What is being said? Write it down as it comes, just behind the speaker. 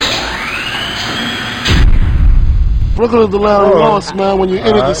Brooklyn is the land of lost, man. When you're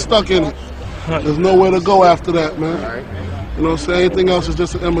in it, you're stuck in it. There's nowhere to go after that, man. You know what I'm saying? Anything else is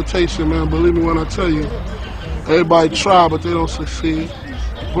just an imitation, man. Believe me when I tell you. Everybody try, but they don't succeed.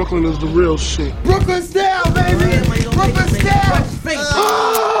 Brooklyn is the real shit. Brooklyn's down, baby! Brooklyn's down!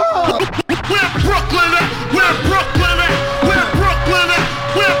 We're Brooklyn at? We're Brooklyn at? We're Brooklyn at?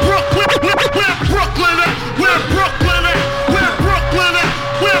 We're Brooklyn at? We're Brooklyn at? We're Brooklyn at? We're Brooklyn at?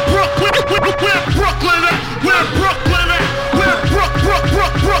 We're Brooklyn at? We're Brooklyn at? We're Brooklyn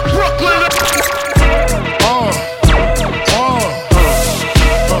at? We're Brooklyn at?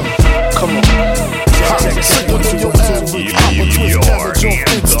 Come on.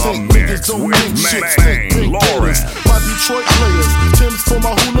 My Detroit players, Tim's for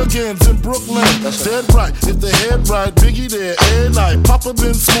my hooligans in Brooklyn. Dead right, if they head right, Biggie there, and night. Papa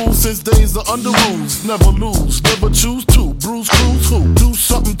been smooth since days of under rules. Never lose, never choose to. Bruise, cruise, who? Do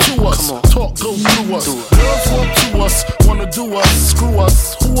something to us. Talk, go through us. Girls want to us, wanna do us, screw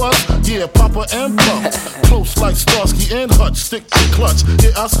us. Who us? Yeah, Papa and Pump. Close like Starsky and Hutch, stick to clutch.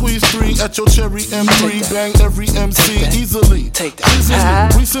 Yeah, I squeeze 3 at your cherry M3. Bang every MC easily. Take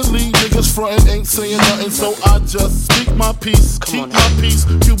that. Recently, niggas frontin' ain't saying nothing, so I just speak my peace, keep my peace.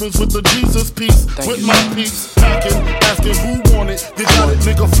 Cubans with the Jesus peace, with my peace. Packing, asking who want it. You got it,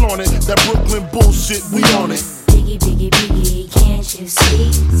 nigga, flaunt it. That Brooklyn bullshit, we on it. Biggie, biggie, biggie, can't you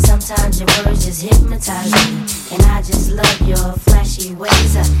see? Sometimes your words just hypnotize me. And I just love your flashy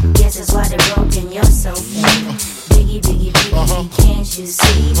ways. I guess that's why they're broken, you're so fake. Biggie, biggie, biggie, can't you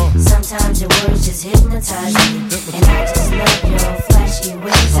see? Sometimes your words just hypnotize me. And I just love your flashy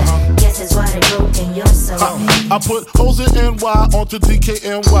ways. I guess that's why they're broken, you're so fake. I put hoes in NY onto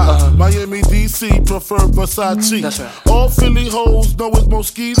DKNY. Miami, DC, prefer Versace. That's right. All Philly hoes know it's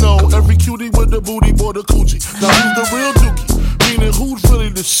Moschino. Every cutie with the booty, boy, the coochie. Now who's the real dookie? Meaning who's really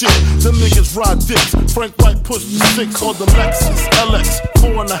the shit? Them niggas ride dicks. Frank White pushed the 6 on the Lexus LX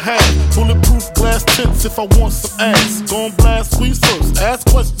 4.5. Bulletproof glass tints if I want some ass. Gon' blast, squeeze first, ask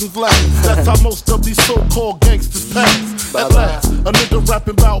questions last. That's how most of these so-called gangsters pass. At last, a nigga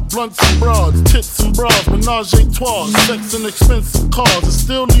rapping about blunts and broads, tits and bras, menage a trois, sex and expensive cars, and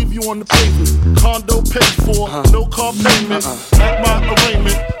still leave you on the pavement. Condo paid for, no car payment. At my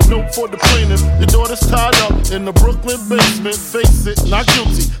arraignment, note for the plaintiff. Your daughter's tied up in the Brooklyn basement. Face it, not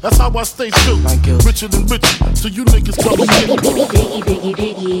guilty. That's how I stay filthy. Richer than richer, so you niggas come and get me. Biggie, biggie,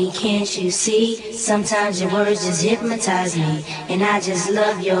 biggie, can't you see? Sometimes your words just hypnotize me. And I just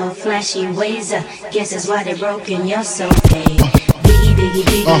love your flashy ways. I guess that's why they're broken, you're so fake. Biggie, biggie,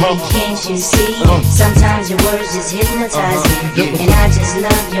 biggie, can't you see? Sometimes your words just hypnotize me. And I just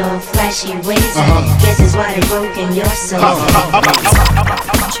love your flashy ways. I guess that's why they're broken, you're so fake.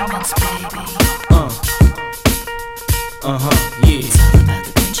 Yeah.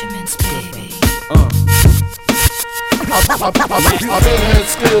 I've been had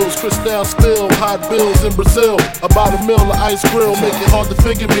skills, Cristal spill, hot bills in Brazil. About $1 million of ice grill, make it hard to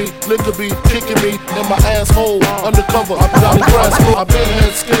figure me. Liquor be kicking me in my asshole. Undercover, I'm Johnny Brasco. I've been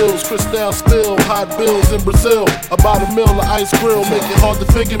had skills, Cristal spill, hot bills in Brazil. About $1 million of ice grill, make it hard to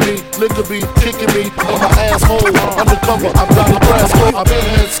figure me. Liquor be kicking me in my asshole. Undercover, I'm Johnny Brasco. I've been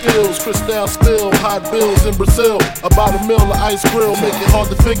had skills, Cristal spill, hot bills in Brazil. About $1 million of ice grill, make it hard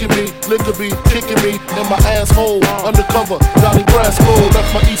to figure me. Liquor be kicking me in my asshole. Undercover, Johnny Brasco.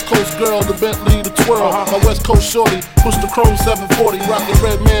 Left my East Coast girl, the Bentley, the twirl. My West Coast shorty, push the chrome 740, rockin'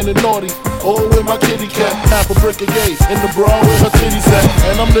 red man and naughty. Oh, with my kitty cat, half a brick of gay, in the bra with her titties at.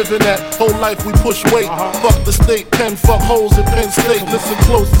 And I'm living that whole life we push weight. Fuck the state, pen, fuck hoes in Penn State. Listen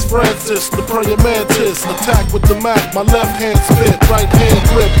close, it's Francis, the prayer mantis. Attack with the Mac, my left hand spit, right hand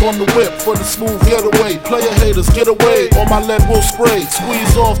grip on the whip for the smooth getaway. Player haters, get away, or my lead will spray.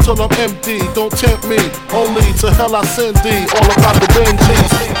 Squeeze off till I'm empty, don't tempt me. Only to hell I send thee, all about the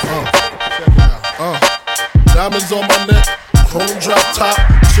Benjis. Diamonds on my neck, chrome drop top,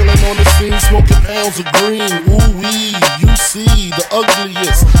 chillin' on the scene, smoking pounds of green. Ooh wee, you see the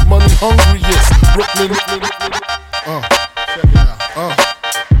ugliest, money hungriest, Brooklyn. Check it out.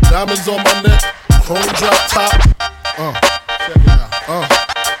 Diamonds on my neck, chrome drop top. Check it out.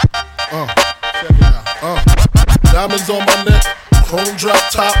 Check it out. Diamonds on my neck, chrome drop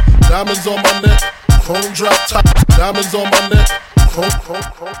top. Diamonds on my neck, chrome drop top. Diamonds on my neck,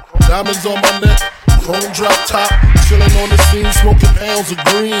 diamonds on my neck. Chrome drop top, chillin' on the scene, smoking pounds of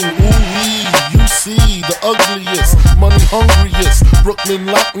green. Ooh wee, you see the ugliest, money hungriest, Brooklyn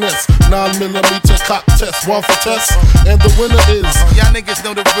Loch Ness, 9mm cock test, one for test, and the winner is. Y'all niggas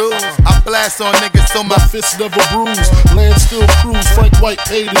know the rules. I blast on niggas so My fist never bruised, land still cruise. Frank White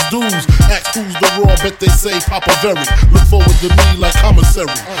paid his dues. Ask who's the raw, bet they say Papa Very. Look forward to me like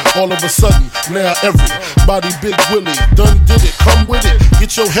commissary. All of a sudden, now everybody Big Willie done did it. Come with it,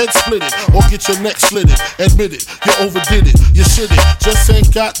 get your head split it, or get your neck slitted. Admit it, you overdid it, you shit it, just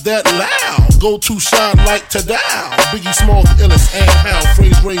ain't got that loud. Go to shine like Tadao. Biggie Smalls, the illest, and how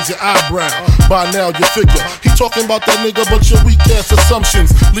phrase raise your eyebrow. By now you figure, he talking about that nigga, but your weak ass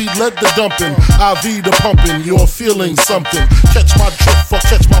assumptions lead led the dumping, IV the pumping, you're feeling something. Catch my drift or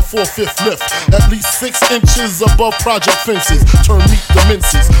catch my 4/5 lift. At least 6 inches above project fences. Turn meat to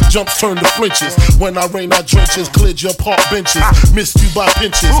minces, jumps turn to flinches. When I rain I drenches, cleared your park benches. Missed you by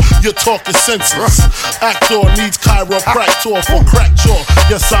pinches, your talk is senseless. Actor needs chiropractor for crack jaw.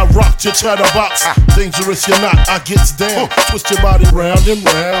 Yes, I rocked your chatterbox. Dangerous you're not, I gets down. Twist your body round and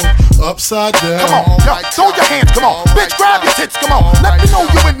round, upside down. Come on, yo, throw your hands, come on. Bitch, grab your tits, come on. Let me know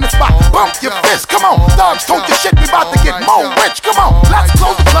you in the spot. Bump your fist, come on. Thugs, told your shit, we about to get more rich, come on. Let's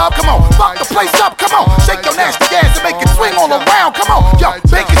close the club, come on. Fuck the place up, come on. Shake your nasty ass and make it swing all around, come on. Yo,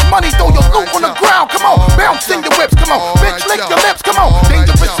 biggest money, throw your loot on the ground, come on. Bounce in your whips, come on. Bitch, lick your lips, come on.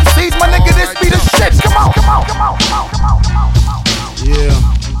 Dangerous MCs, my nigga, this be the shit, come on, come on, come on, come on, come on, come on, come on. Yeah,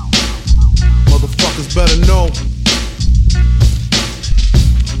 motherfuckers better know.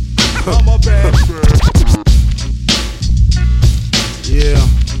 I'm a bad girl. Yeah,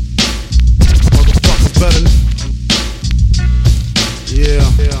 motherfuckers better. Yeah,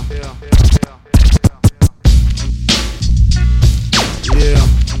 yeah, yeah, yeah.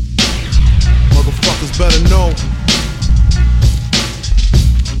 Motherfuckers better know.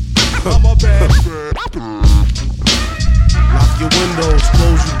 I'm a bad girl. Lock your windows,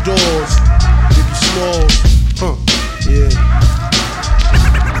 close your doors. Biggie Smalls, yeah.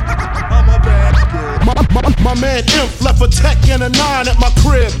 I'm a bad girl. My man Imp left a tech and a 9 at my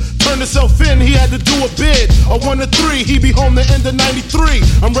crib. Turned himself in, he had to do a bid. A 1 to 3, he be home the end of 93.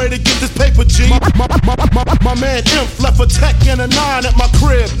 I'm ready to get this paper, G. My man Imp left a tech and a 9 at my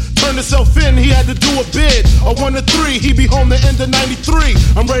crib. Turned himself in, he had to do a bid. A 1 to 3, he be home the end of 93.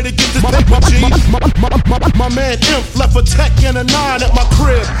 I'm ready to get this paper, G. My man Imp left a tech and a 9 at my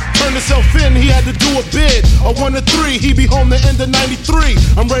crib. Turned himself in, he had to do a bid. A 1 to 3, he be home the end of 93.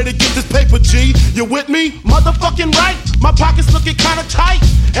 I'm ready to get this paper, G. You with me? Motherfucking right. My pockets looking kinda tight.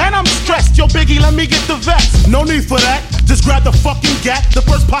 And I'm stressed, yo Biggie, let me get the vest. No need for that, just grab the fucking gat. The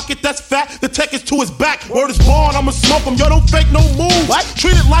first pocket that's fat, the tech is to his back. Word is born, I'ma smoke him, yo don't fake no moves. What?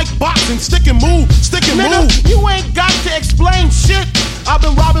 Treat it like boxing, stick and move, stick and move. You ain't got to explain shit. I've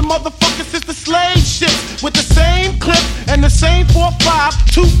been robbing motherfuckers since the slave shit. With the same clip and the same 4.5,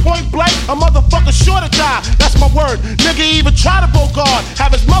 2-point blank, a motherfucker sure to die. That's my word, nigga even try to bogard.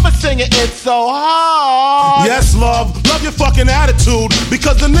 Have his mother singing, it's so hard. Yes, love your fucking attitude.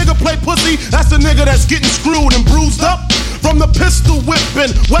 Because the nigga play pussy, that's the nigga that's getting screwed and bruised up. From the pistol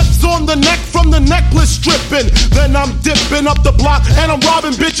whipping, webs on the neck from the necklace stripping. Then I'm dipping up the block and I'm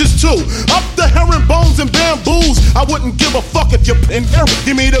robbing bitches too. Up the herringbones and bamboos. I wouldn't give a fuck if you're in there.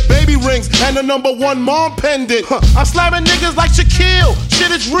 Give me the baby rings and the #1 mom pendant. I'm slamming niggas like Shaquille.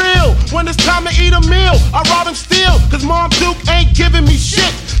 Shit is real. When it's time to eat a meal, I rob and steal. Cause Mom Duke ain't giving me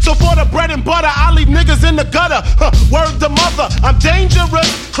shit. So for the bread and butter, I leave niggas in the gutter. Word to mother, I'm dangerous.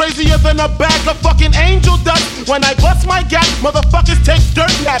 Crazier than a bag of fucking angel dust. When I bust my gap, motherfuckers take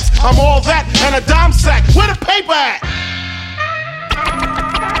dirt naps. I'm all that and a dime sack. Where the paper at?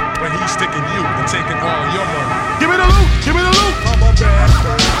 When he's sticking you and taking all your money. Give me the loot, give me the loot. I'm a bad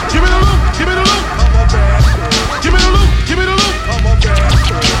girl. Give me the loot, give me the loot. I'm a bad girl. Give me the loot, give me the loot. I'm a bad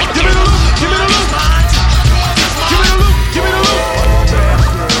girl. Give me the loot, give me the loot.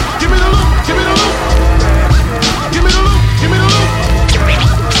 Give me the loot, give me the loot. Give me the loot, give me the loot. Give me the loot, give me the loot.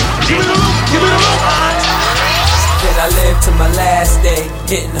 Give me the loot, give me the loot. Then I live to my last day,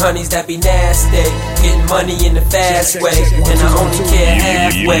 hitting honeys that be nasty, getting money in the fast way, and I only care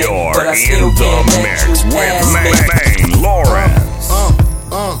halfway, but I still can't let you pass me. Lawrence.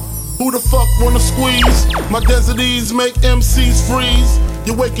 Who the fuck wanna squeeze? My densities make MCs freeze.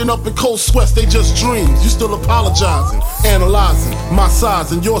 You're waking up in cold sweats, they just dreams. You still apologizing, analyzing my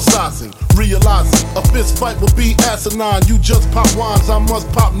size and your sizing. Realizing a fist fight will be asinine. You just pop wines, I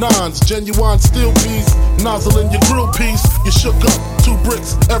must pop nines. Genuine steel piece, nozzle in your grill piece. You shook up, 2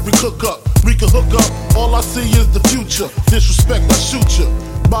 bricks, every cook up. We can hook up, all I see is the future. Disrespect, I shoot you.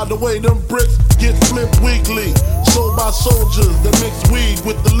 By the way, them bricks get flipped weekly. Sold by soldiers that mix weed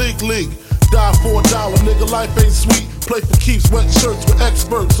with the league. Die for $1, nigga, life ain't sweet. Play for keeps, wet shirts with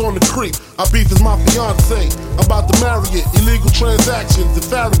experts on the creep. I beef is my fiance, I'm about to marry it. Illegal transactions,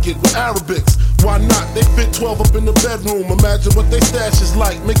 if arrogant with Arabics. Why not? They fit 12 up in the bedroom. Imagine what they stash is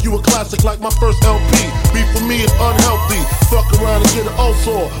like. Make you a classic like my first LP. Beef for me is unhealthy. Fuck around and get an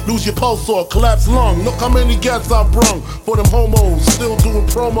ulcer. Lose your pulse or collapse lung. Look how many gats I've brung for them homos. Still doing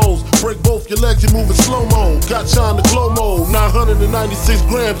promos. Break both your legs, you moving slow-mo. Got shine the glow mode. 996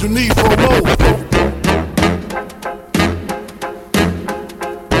 grams, you need promo.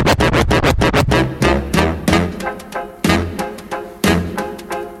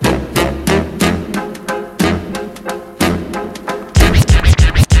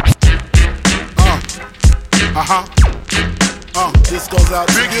 This goes out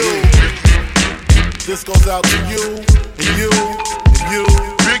to you. This goes out to you, and you, and you,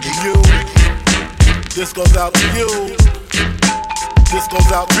 and you. This goes out to you. This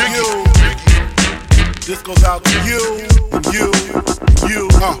goes out to you. This goes out to you, and you, and you.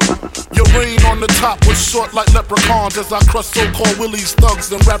 Your reign on the top was short like leprechauns as I crush so-called willies,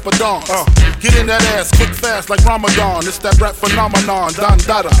 thugs, and rapadons. Get in that ass quick fast like Ramadan. It's that rap phenomenon, Don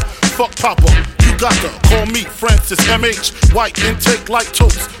Dada. Fuck Papa. Gotta call me Francis M.H. White intake like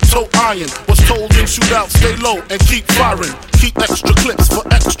toast, toe iron. Was told in shootout, stay low and keep firing. Keep extra clips for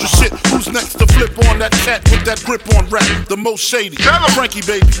extra shit. Who's next to flip on that cat with that grip on rap? The most shady. Frankie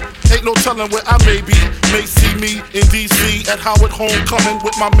baby, ain't no telling where I may be. May see me in D.C. at Howard Homecoming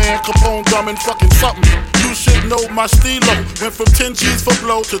with my man Capone drumming fucking something. You should know my stilo. Went from 10 G's for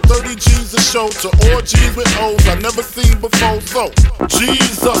blow to 30 G's a show to orgies with O's I never seen before. So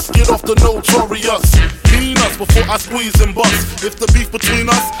Jesus, get off the notorious. Mean us before I squeeze and bust. If the beef between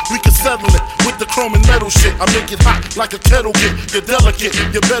us, we can settle it with the chrome and metal shit. I make it hot like a kettle get. You're delicate,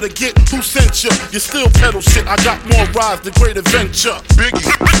 you better get who sent you. You still pedal shit. I got more rides than Great Adventure. Biggie,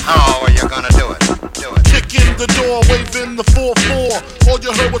 how are you gonna do it? Do it. Kick in the door, waving the 4-4. All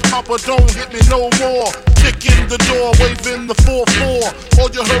you heard was Papa, don't hit me no more. Kick in the door, waving the 4-4. All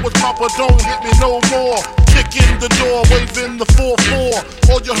you heard was Papa, don't hit me no more. Kick in the door, waving the 4-4.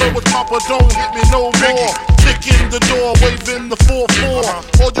 All you heard was Papa, don't hit me no more. Kick in the door, waving the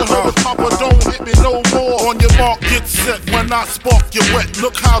 4-4. All you heard was Papa, don't hit me no more. On your mark, get set. When I spark you wet,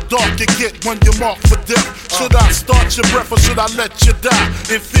 look how dark you get when you mark for death. Should I start your breath or should I let you die?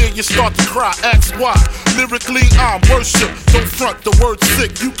 In fear you start to cry, ask why. Lyrically I'm worship, don't front the word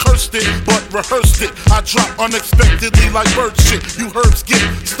sick. You cursed it, but rehearsed it. I drop unexpectedly like bird shit. You herbs get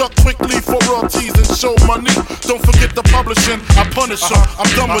stuck quickly for royalties and show money. Don't forget the publishing, I punish them.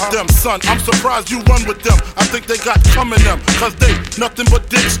 I'm done with them, son, I'm surprised you run with them. I think they got coming them, cause they nothing but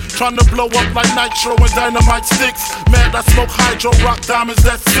dicks. Trying to blow up like nitro and dynamite sticks. Mad I smoke hydro, rock diamonds,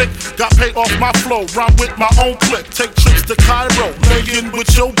 that's sick. Got paid off my flow, rhyme with my own clip. Take trips to Cairo, lay in with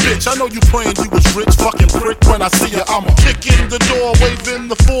your bitch. I know you praying you was rich, fucking prick. When I see you, I'ma kick in the door, waving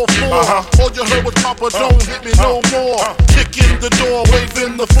the 4-4. All you heard was Papa, don't hit me no more. Kick in the door,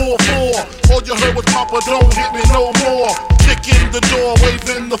 waving the 4-4. All you heard was Papa, don't hit me no more. Kick in the door,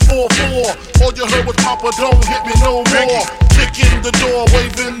 waving the 4-4. All you heard was Papa, don't hit me no more. Kick in the door,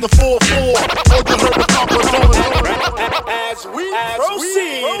 waving the 4-4. All you heard was Papa, don't hit me no more. As we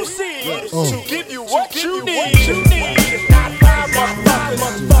proceed to give you what you need. Not five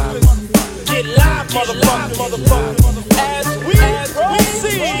motherfuckers. Get live, motherfuckers. As we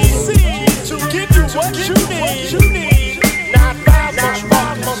proceed to give you what you need. Not five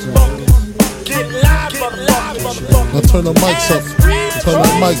motherfuckers. Get live, motherfuckers. Now turn the mics up. Turn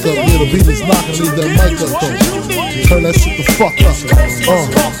that mic up. Yeah, the beat is knocking. Leave that mic up though. Turn that shit the fuck up.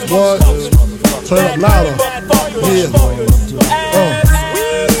 What? Turn up louder. Yeah.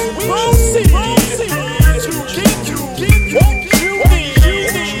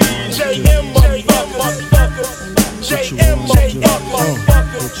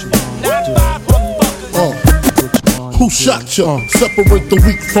 Who shot ya? Separate the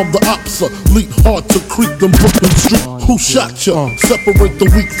weak from the opsa. Leap hard to creep them Brooklyn street. Who shot ya? Separate the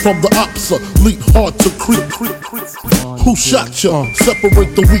weak from the opsa. Leap hard to creep. Who shot ya?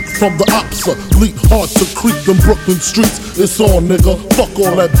 Separate the weak from the opsa. Leap hard to creep them Brooklyn streets. It's on, nigga. Fuck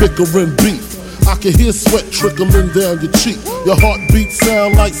all that bickering beef. I can hear sweat trickling down your cheek. Your heartbeat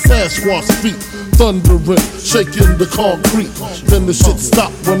sound like Sasquatch feet. Thundering, shaking the concrete. Then the shit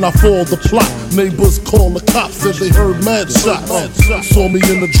stopped when I fall the plot. Neighbors call the cops, said they heard mad shots. Saw me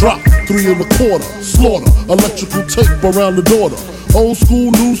in the drop, 3 1/4. Slaughter, electrical tape around the daughter. Old school,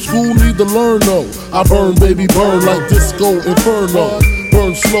 new school, need to learn though. I burn, baby, burn like disco inferno.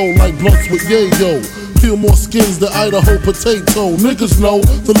 Burn slow like blunts with yayo. Peel more skins than Idaho potato. Niggas know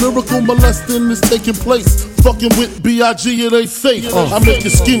the lyrical molesting is taking place. Fucking with B.I.G. it ain't safe. I make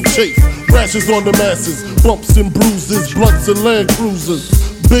your skin chafe. Rashes on the masses, bumps and bruises, blunts and Land Cruisers.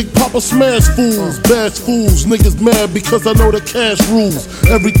 Big Papa smash fools, bash fools. Niggas mad because I know the cash rules.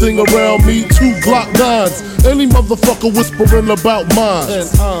 Everything around me, 2 Glock 9s. Any motherfucker whispering about mine.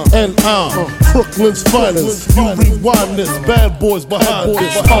 And I'm Brooklyn's finest. You rewind this, bad boys behind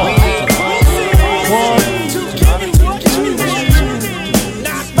this.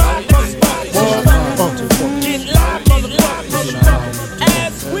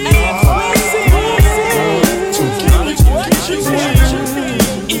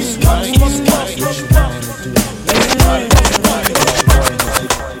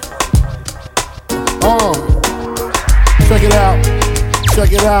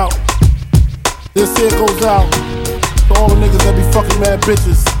 Check it out. This here goes out to all the niggas that be fucking mad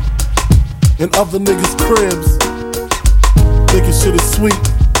bitches in other niggas' cribs. Thinking shit is sweet.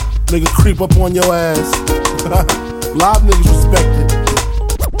 Nigga creep up on your ass. Live niggas respect it.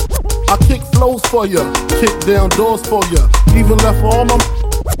 I kick flows for ya, kick down doors for ya. Even left all my.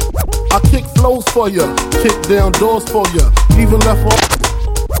 I kick flows for ya, kick down doors for ya. Even left all.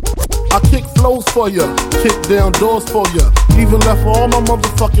 I kick flows for ya, kick down doors for ya. Even left all my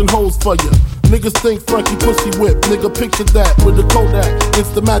motherfucking hoes for ya. Niggas think Frankie pussy whip, nigga picture that with the Kodak. It's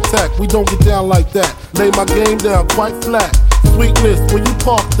the Mattack, we don't get down like that. Lay my game down quite flat. Sweetness, when you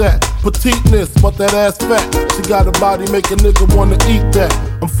park that. Petiteness, but that ass fat. She got a body, make a nigga wanna eat that.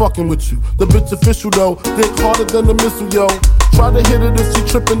 I'm fucking with you. The bitch official though, dick harder than the missile, yo. Try to hit it if she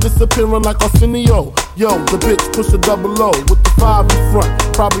trippin', disappearing like Arsenio. Yo, the bitch push a double O with the 5 in front.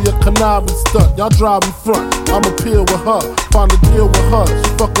 Probably a conniving stunt. Y'all drive in front. I'ma peel with her, find a deal with her. She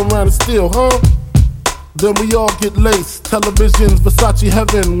fuck around and steal, huh? Then we all get laced. Televisions, Versace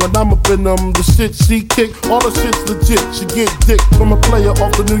heaven. When I'm up in them, the shit she kick, all the shit's legit. She get dick from a player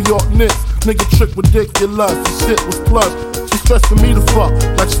off the New York Knicks. Nigga trick ridiculous, the shit was plush. She stressing me to fuck,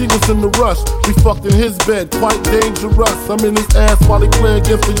 like she was in the rush. We fucked in his bed, quite dangerous. I'm in his ass while he play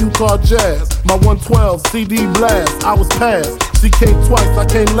against the Utah Jazz. My 112 CD blast, I was passed. She came twice, I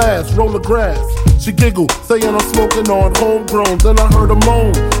came last, roll the grass. She giggled, saying I'm smoking on homegrown. Then I heard her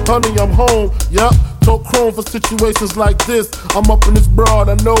moan, honey, I'm home, yup. Told Chrome for situations like this. I'm up in this broad,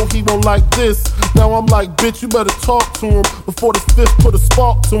 I know he won't like this. Now I'm like, bitch, you better talk to him before this fifth put a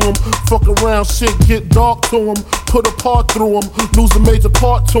spark to him. Fuck around, shit get dark to him. Put a part through him, lose a major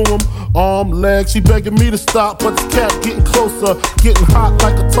part to him. Arm, leg, she begging me to stop, but this cat getting closer, getting hot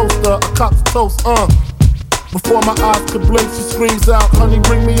like a toaster. I cop the toast, Before my eyes could blink, she screams out, honey,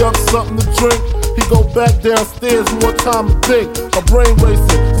 bring me up something to drink. He go back downstairs, more time to think. My brain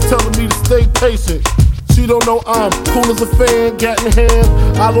racing, she's telling me to stay patient. She don't know I'm cool as a fan, gat in hand.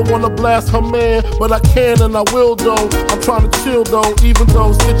 I don't wanna blast her man, but I can and I will though. I'm trying to chill though, even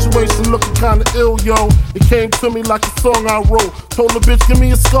though situation looking kinda ill, yo. It came to me like a song I wrote. Told the bitch, give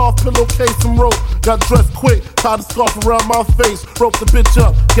me a scarf, pillowcase, and rope. Got dressed quick, tied a scarf around my face. Roped the bitch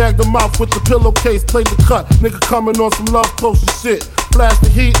up, gagged her mouth with the pillowcase. Played the cut, nigga coming on some love potion shit. Flashed the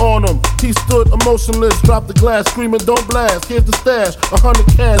heat on him, he stood emotionless. Dropped the glass, screaming, don't blast. Here's the stash, 100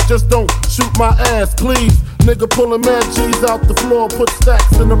 cash, just don't shoot my ass, please. Nigga pulling mad G's out the floor, put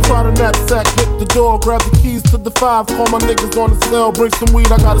stacks in the Prada knapsack, hit the door, grab the keys to the 5, call my niggas on the cell, bring some weed,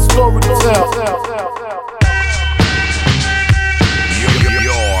 I got a story to tell.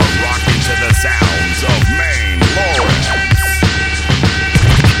 You're rocking to the sounds of Maine Lawrence.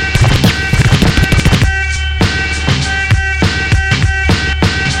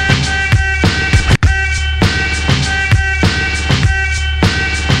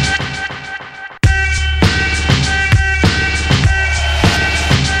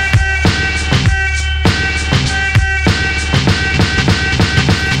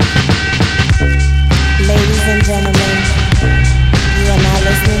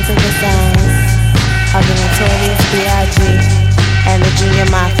 Of the Notorious B.I.G. and the Junior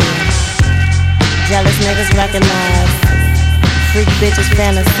Mafia. Jealous niggas recognize, freak bitches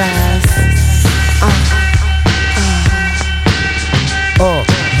fantasize.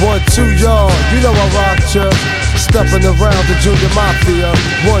 1, 2, y'all, you know I rock ya. Stepping around the Junior Mafia.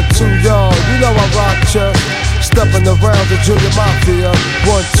 1, 2, y'all, you know I rock ya. Stepping around the Junior Mafia.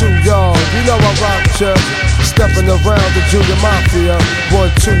 1, 2, y'all, you know I rock ya. Stepping around the Junior Mafia.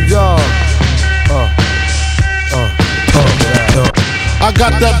 1, 2, y'all. I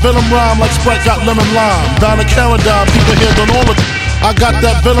got that venom rhyme like Sprite got lemon lime. Donna Caradine, people here done all the. I got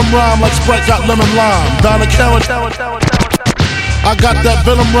that venom rhyme like Sprite got lemon lime. Donna Caradine. I got that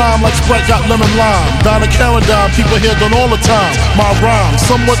venom rhyme like Sprite got lemon lime. Donna Carradine, people hear done all the time. My rhyme,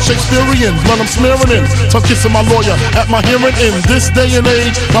 somewhat Shakespearean, when I'm smearing in. Tongue kissing my lawyer at my hearing. In this day and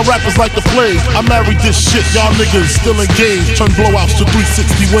age, my rappers like the plague. I married this shit, y'all niggas still engaged. Turn blowouts to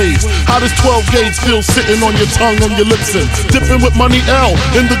 360 waves. How does 12 gauge feel sitting on your tongue and your lips in? Dipping with Money L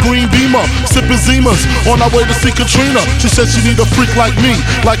in the green beamer. Sipping Zimas on our way to see Katrina. She said she need a freak like me,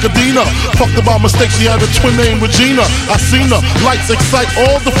 like Adina. Fucked about mistake, she had a twin named Regina. I seen her. Lights excite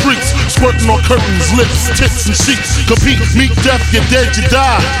all the freaks, squirting on curtains, lips, tits, and sheets. Compete, meet death, you're dead, you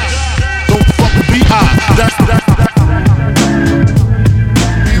die. Don't fuck with B.I. That's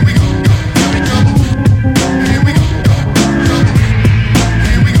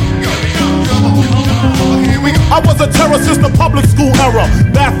I was a terror since the public school era.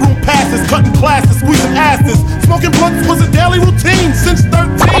 Bathroom passes, cutting classes, squeezing asses. Smoking blunts was a daily routine since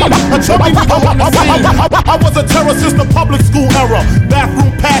 13. A chubby nigga on the scene. I was a terror since the public school era.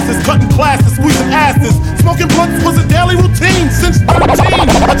 Bathroom passes, cutting classes, squeezing asses. Smoking blunts was a daily routine since 13.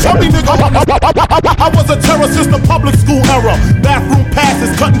 A chubby nigga on the I was a terror since the public school era. Bathroom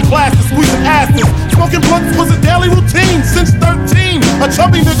passes, cutting classes, squeezing asses. Smoking blunts was a daily routine since 13. A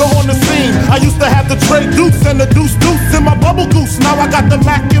chubby nigga on the scene. I used to have the tray deuce and the deuce in my bubble goose. Now I got the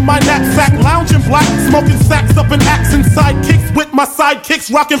Mac in my knapsack, lounging black, smoking sacks up in axe and sidekicks with my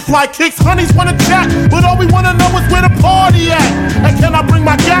sidekicks, rocking fly kicks. Honeys wanna chat, but all we wanna know is where the party at. And can I bring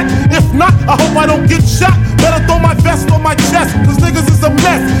my gat? If not, I hope I don't get shot. Better throw my vest on my chest, cause niggas is a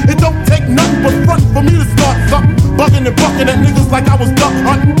mess. It don't take nothing but front for me to start something. Bugging and bucking at niggas like I was duck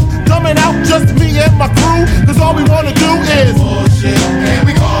hunting. Coming out just me and my crew, cause all we wanna do is bullshit, and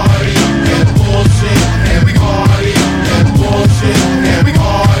we party, and bullshit, and we party, and bullshit, and we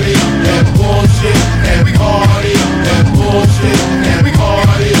party, and bullshit, and we party, and bullshit, and we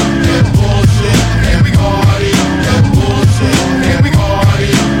party, and bullshit, and we party, and bullshit, and we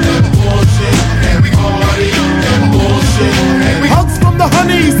party, and bullshit, and we party, and bullshit, and we hugs from the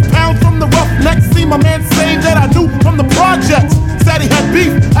honeys, pounds from the roughnecks. See my man say that I knew from the projects. Said he had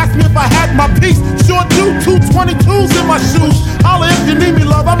beef, asked me if I had my piece. Sure do, 222s in my shoes. Holla if you need me,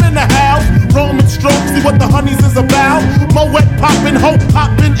 love, I'm in the house. Roman stroke, see what the honeys is about. Moet poppin', hope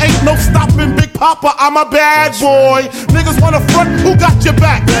poppin', ain't no stoppin'. Big Papa, I'm a bad boy. Niggas wanna front, who got your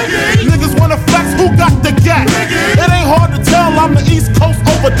back? Niggas wanna flex, who got the gat? It ain't hard to tell, I'm the East Coast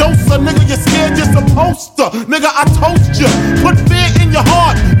overdoser. Nigga, you're scared, you're supposed to. Nigga, I toast you. Put fear in your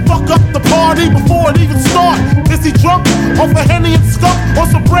heart. Fuck up the party before it even start. Is he drunk off a Henny and skunk? Or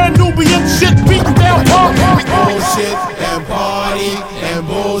some brand Nubian shit beating down hard? Bullshit and party and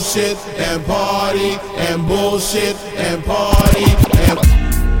bullshit and party and bullshit and party and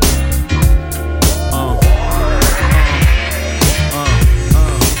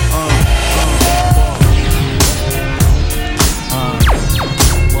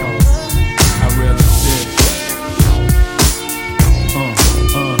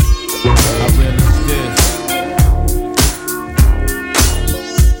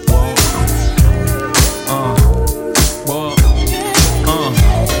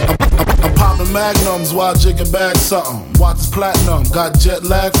Magnums while jigging back something. Watts platinum, got jet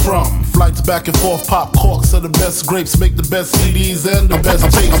lag from flights back and forth. Pop corks are the best grapes, make the best CDs and the best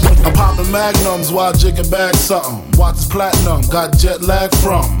tapes. I'm popping Magnums while jigging back something. Watts platinum, got jet lag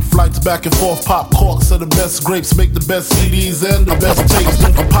from flights back and forth. Pop corks are the best grapes, make the best CDs and the best tapes.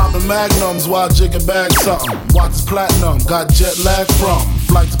 I'm popping Magnums while jigging back something. Watts platinum, got jet lag from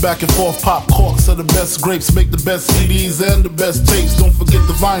flights back and forth. Pop corks are the best grapes, make the best CDs and the best tapes. Don't forget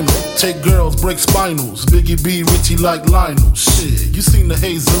the vinyl. Take girls, break spinals. Biggie B, Richie like Lionel. Shit, you seen the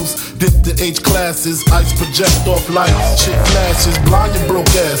Jesus. Dip the H classes. Ice project off lights. Chick flashes. Blind your broke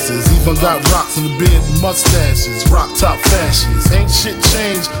asses. Even got rocks in the beard and mustaches. Rock top fashions. Ain't shit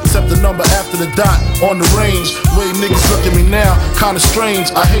changed except the number after the dot on the range. Way niggas look at me now, kinda strange.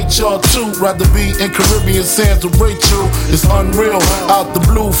 I hate y'all too. Rather be in Caribbean sands with Rachel. It's unreal. Out the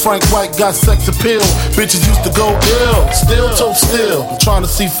blue, Frank White got sex appeal. Bitches used to go ill. Still toe still. Trying to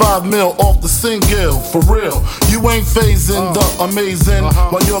see 5 mil off the single. For real. You ain't phasing the amazing.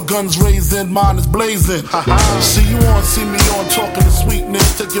 While your gun's raising, mine is blazing. See you on, see me on, talking to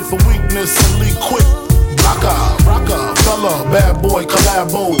sweetness. Take it for weakness and leave quick. Rocker, fella, bad boy,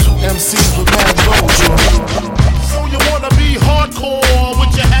 collabo. 2 MCs with mad goals. So you wanna be hardcore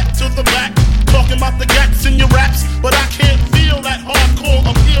with your hat to the back, talking about the gaps in your raps, but I can't feel that hardcore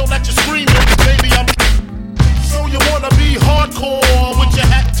appeal that you're screaming, baby. So you wanna be hardcore with your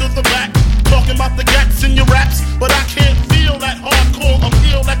hat to the back, talking about the gaps in your raps, but I can't feel that hardcore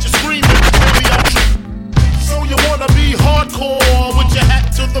appeal that you're screaming, baby. So you wanna be hardcore with your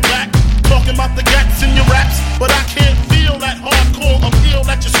hat to the back, talking about the gaps in your raps, but I can't feel that hardcore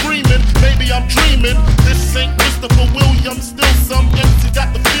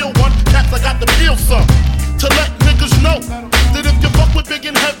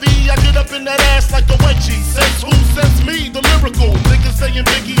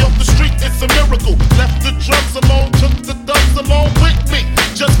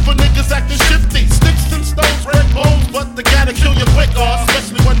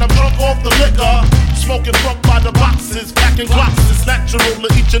sucker. Smoking fuck by the boxes, packing glocks. It's natural to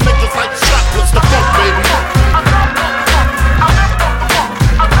eat your niggas like chocolates. The fuck, baby.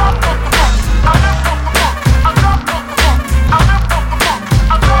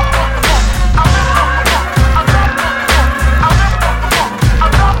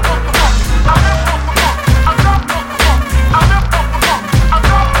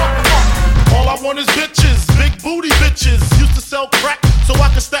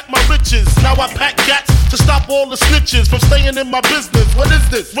 Now I pack gats to stop all the snitches from staying in my business. What is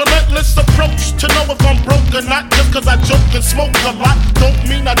this? Relentless approach to know if I'm broke or not. Just cause I joke and smoke a lot don't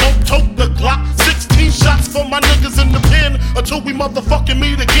mean I don't tote the Glock. 16 shots for my niggas in the pen until we motherfucking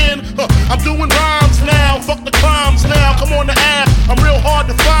meet again. I'm doing rhymes now, fuck the crimes now. Come on the app, I'm real hard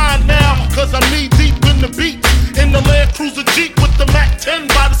to find now. Cause I'm knee deep in the beats. In the Land Cruiser Jeep with the Mac 10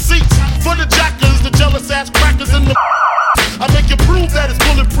 by the seats. For the jackers, the jealous ass crackers in the I make you prove that it's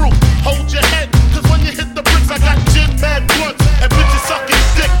bulletproof. Hold your head, cause when you hit the bricks, I got gin, mad blunts, and bitches sucking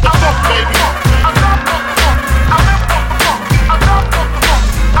dick. The fuck, baby.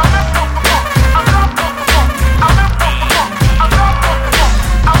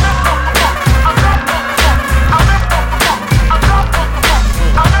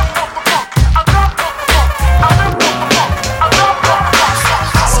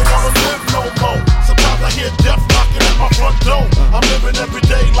 I'm living every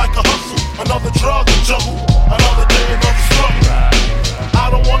day like a hustle, another drug juggle, another day, another struggle. I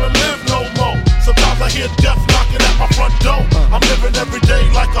don't wanna live no more. Sometimes I hear death knocking at my front door. I'm living every day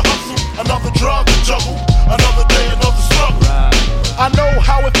like a hustle, another drug juggle, another day, another struggle. I know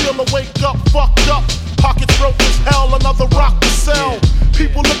how it feel to wake up fucked up, pockets broke as hell, another rock to sell.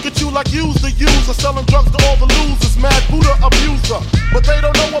 People look at you like you's the user, selling drugs to all the losers, mad Buddha abuser. But they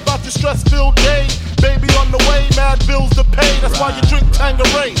don't know about your stress-filled day. Baby on the way, mad bills to pay. That's why you drink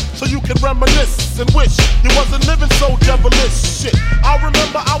Tanqueray, so you can reminisce and wish you wasn't living so devilish. Shit, I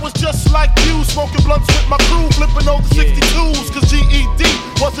remember I was just like you, smoking blunts with my crew, flipping over 62s. Cause GED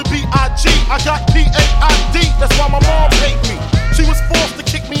wasn't B.I.G. I got P.A.I.D. That's why my mom hate me. She was forced to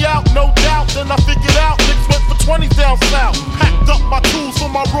kick me out, no doubt. Then I figured out niggas went for 20s down south. Packed up my tools for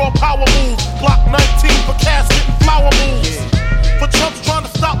my raw power moves. Glock 19 for casket and flower moves. For chumps trying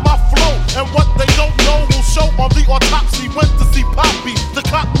to stop my flow, and what they don't know will show on the autopsy. Went to see Poppy to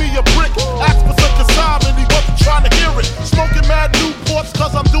cop me a brick. Asked for some consignment, he wasn't trying to hear it. Smoking mad Newports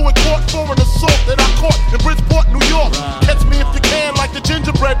cause I'm doing court for an assault that I caught in Bridgeport, New York. Catch me if you can like the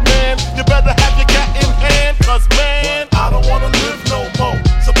gingerbread man. You better have your gat in hand, cause man, I don't wanna live no more.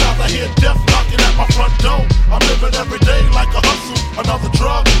 Sometimes I hear death knocking at my front door. I'm living every day like a hustle, another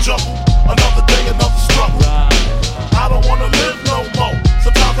drug juggle, another day, another struggle. I don't wanna live no more.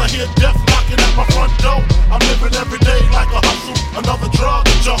 Sometimes I hear death knocking at my front door. I'm living every day like a hustle, another drug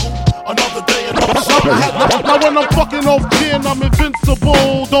juggle, another day, another struggle. Now when I'm fucking off gin, I'm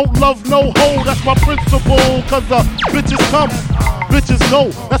invincible. Don't love no hoe, that's my principle. Cause bitches come, bitches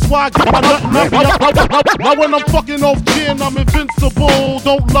go. That's why I get my nut. Now when I'm fucking off gin, I'm invincible.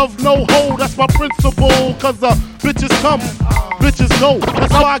 Don't love no hoe, that's my principle. Cause bitches come, bitches go.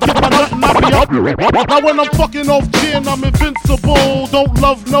 That's why I get my nut and I be up. Now when I'm fucking off gin, I'm invincible. Don't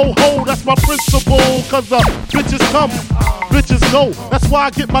love no hoe, that's my principle. Cause bitches come, bitches go. That's why I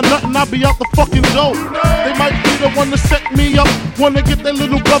get my nut and I be out the fucking dough. They might be the one to set me up, wanna get their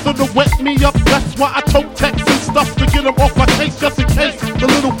little brother to wet me up. That's why I tote texts and stuff to get him off my case, just in case the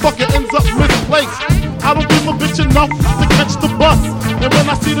little fucker ends up misplaced. I don't give a bitch enough to catch the bus, and when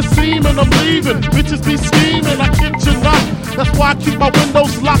I see the seam and I'm leaving, bitches be scheming, I kid you not. That's why I keep my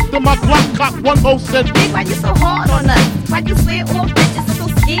windows locked and my Glock cock. One hoe said, Big, why you so hard on us? Why you swear all bitches are so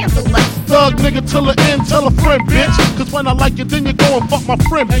scandalous? Thug nigga till the end, tell a friend, bitch. Cause when I like you, then you go and fuck my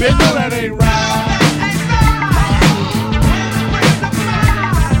friend, bitch. You know that ain't right.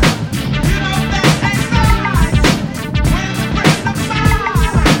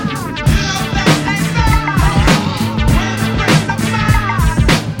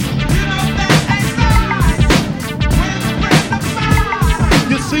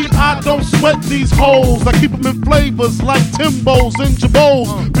 I don't sweat these hoes, I keep them in flavors like Timbos and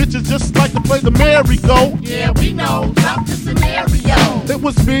Jabos. Bitches just like to play the merry-go. Yeah, we know, drop the scenario. It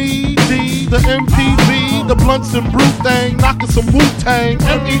was me, D, the MPV, the blunts and brew thing, knocking some Wu-Tang,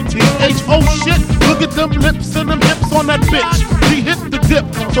 M-E-T-H, oh shit, look at them lips and them hips on that bitch. She hit the dip,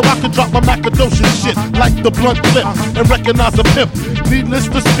 so I can drop my Macadocious shit like the blunt clip and recognize a pimp. Needless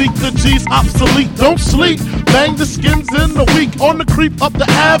to speak, the G's obsolete. Don't sleep, bang the skins in the week, on the creep up the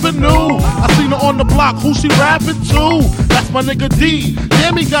avenue. I seen her on the block, who she rapping to? That's my nigga D,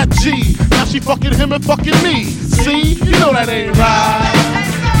 damn he got G. Now she fucking him and fucking me. See, you know that ain't right.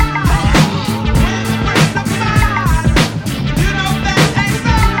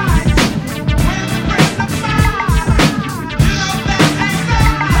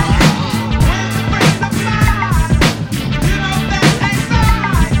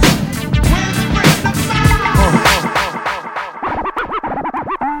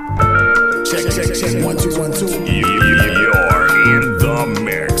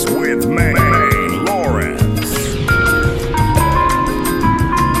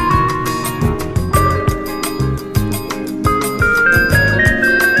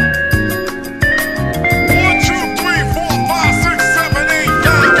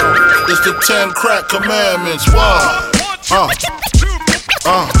 10 crack commandments. Why?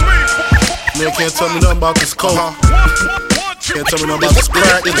 Man can't tell me nothing about this coke. Can't tell me nothing about this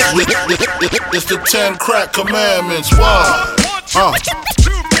crack. It's the 10 crack commandments. Why?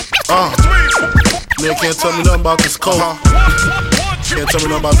 Man can't tell me nothing about this coke. Can't tell me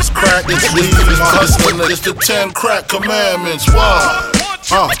nothing about this crack. It's weed, it's my hustling. It's the 10 crack commandments. Why?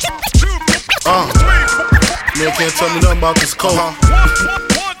 Man can't tell me nothing about this coke.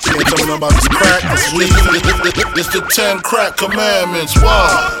 Can't tell me nothing about this crack. It's weed. It's the 10 crack commandments.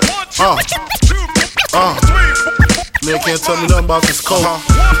 Why? Man can't tell me nothing about this coke.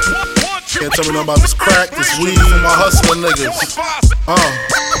 Can't tell me nothing about this crack. This weed for my hustling niggas.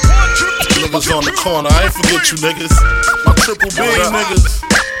 Niggas on the corner, I ain't forget you niggas. My triple B niggas.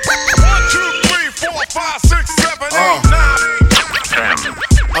 1, 2, 3, 4, 5, 6, 7, 8, 9.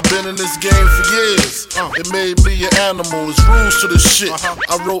 I've been in this game for years. It made me an animal. There's rules to this shit.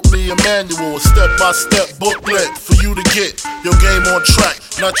 I wrote me a manual, a step-by-step booklet for you to get your game on track.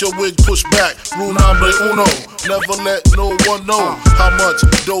 Not your wig pushed back. Rule number uno. Never let no one know how much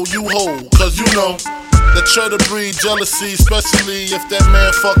dough you hold. Cause you know that try to breed jealousy, especially if that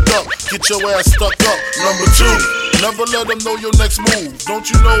man fucked up. Get your ass stuck up. Number 2, never let them know your next move. Don't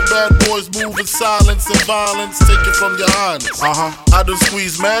you know bad boys move in silence and violence? Take it from your highness. I done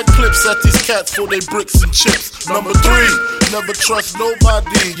squeeze mad clips at these cats for they bricks and chips. Number 3, never trust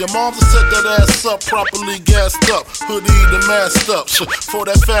nobody. Your mom's set that ass up, properly gassed up, hoodie the masked up. For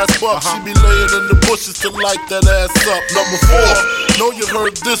that fast buck, she be laying in the bushes to light that ass up. Number 4, know you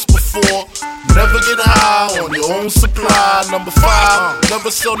heard this before. Never get high on your own supply. Number 5, never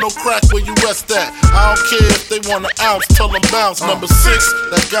sell no crack where you rest at. I don't care if they want an ounce, tell them bounce. Number 6,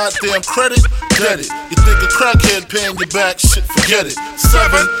 that goddamn credit, get it. You think a crackhead paying you back, shit, forget it.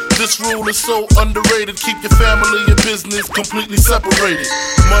 7, this rule is so underrated. Keep your family and business completely separated.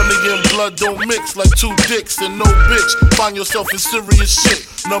 Money and blood don't mix like 2 dicks and no bitch. Find yourself in serious shit.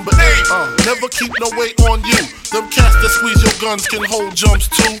 Number 8, never keep no weight on you. Them cats that squeeze your guns can hold jumps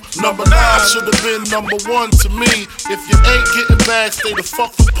too. Number 9 should have been number 1 to me. If you ain't getting back, stay the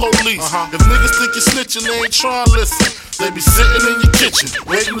fuck from police. If niggas think you're snitching, they ain't trying to listen. They be sitting in your kitchen,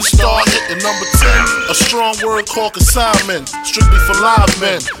 waiting to start hitting. Number 10, a strong word called consignment. Strictly for live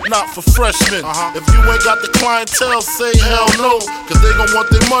men, not for freshmen. If you ain't got the clientele, say hell no. Cause they gon' want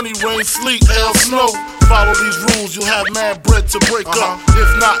their money, rain, sleet, hell, snow. Follow these rules, you'll have mad bread to break up.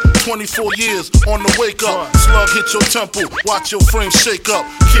 If not, 24 years on the wake up. Slug hit your temple, watch your frame shake up.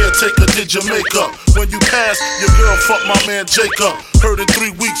 Caretaker did your makeup. When you pass, your girl fucked my man Jacob. Heard in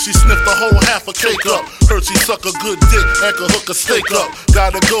 3 weeks she sniffed a whole half a cake up. Heard she suck a good dick and could hook a steak up.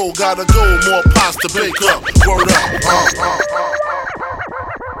 Gotta go, more pots to bake up. Word up.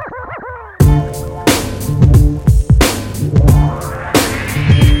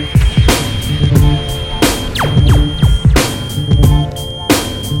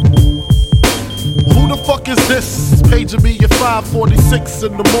 Fuck is this? Paging me at 5:46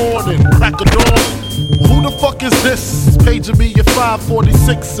 in the morning, crack of dawn. Who the fuck is this? Paging me at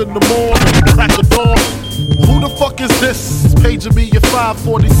 5:46 in the morning, crack of dawn. Who the fuck is this? Paging me at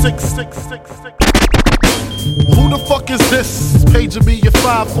 5:46. Who the fuck is this? Paging me at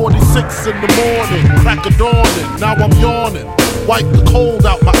 5:46 in the morning, crack of dawning. Now I'm yawning, wipe the cold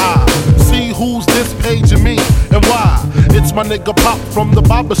out my eye. See who's this paging me and why? It's my nigga Pop from the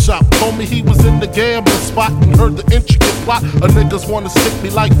barber shop. Told me he was in the gambling spot and heard the intricate plot. A niggas wanna stick me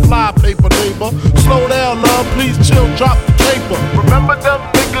like fly paper, neighbor. Slow down, love, please chill, drop the caper. Remember them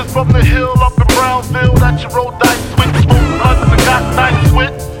niggas from the hill up in Brownsville that you rolled dice with, smooth blunts and got nice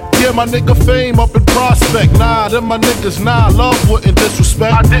with? Yeah, my nigga Fame up in Prospect. Nah, them my niggas, nah, love wouldn't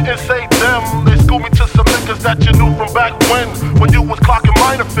disrespect. I didn't say them, they schooled me to some niggas that you knew from back when you was clocking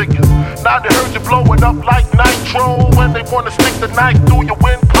minor figures. Now they heard you blowing up like nitro, when they wanna stick the knife through your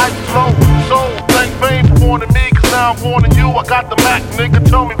windpipe slow. So, thank Fame for warning me, cause now I'm warning you. I got the Mac, nigga,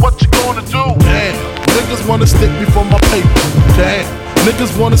 tell me what you gonna do. Damn, niggas wanna stick me for my paper. Damn,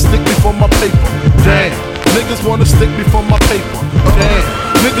 niggas wanna stick me for my paper. Damn, niggas wanna stick me for my paper. Damn,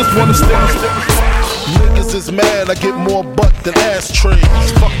 niggas wanna stick me. Niggas is mad, I get more butt than ashtrays.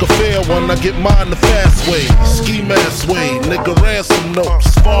 Fuck a fair one, I get mine the fast way. Ski mask way, nigga ransom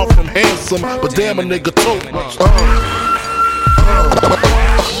notes. Far from handsome, but damn a nigga tote.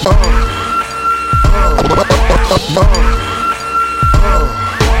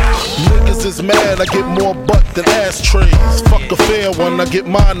 Niggas is mad, I get more butt than ashtrays. Fuck a fair one, I get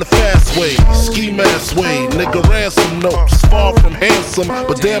mine the fast way. Ski mask way, nigga ransom notes. Far from handsome,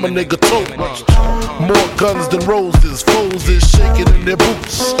 but damn a nigga tote. More guns than roses, foes is shaking in their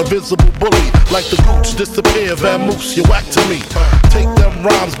boots. A visible bully, like the gooch, disappear, vamoose, you whack to me. Take them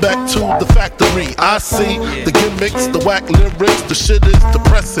rhymes back to the factory. I see the gimmicks, the whack lyrics, the shit is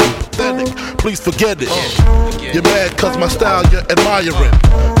depressing, pathetic. Please forget it. You're mad cause my style you're admiring.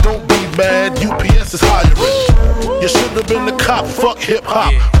 Don't be mad, UPS is hiring. You should have been the cop, fuck hip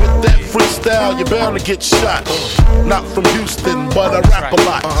hop. With that freestyle, you're bound to get shot. Not from Houston, but I rap a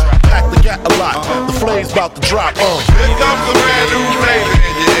lot. Pack the gat a lot. The flame's about to drop. Here comes a brand new flavor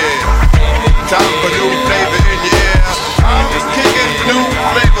in your ear. Time for new flavor in your ear. I'm just kicking new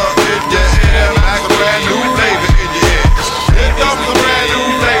flavor in your ear. Like a brand new flavor in your ear. Here comes a brand new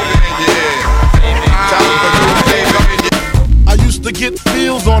flavor in your ear. Time for new flavor in your ear. I used to get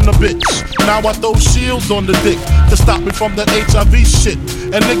feels on the bitch. Now I throw shields on the dick to stop me from that HIV shit.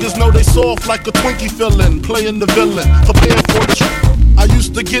 And niggas know they soft like a Twinkie fillin', playing the villain, prepare for the I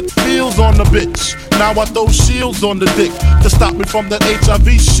used to get feels on the bitch. Now I throw shields on the dick to stop me from that HIV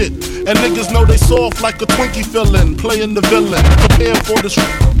shit. And niggas know they soft like a Twinkie fillin', playing the villain, prepare for the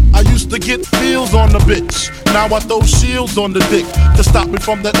I used to get feels on the bitch. Now I throw shields on the dick to stop me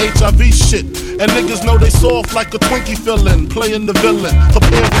from that HIV shit. And niggas know they soft like a Twinkie fillin', playing the villain,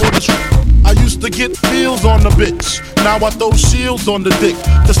 prepare for the I used to get feels on the bitch. Now I throw shields on the dick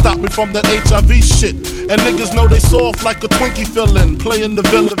to stop me from that HIV shit. And niggas know they soft like a Twinkie fillin', playing the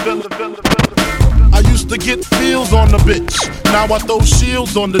villain. I used to get feels on the bitch. Now I throw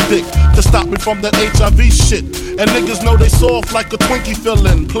shields on the dick to stop me from that HIV shit. And niggas know they soft like a Twinkie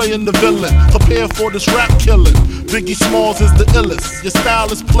fillin', playing the villain, prepare for this rap killing. Biggie Smalls is the illest. Your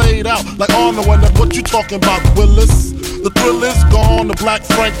style is played out like Arnold. And what you talking about, Willis? The thrill is gone, the black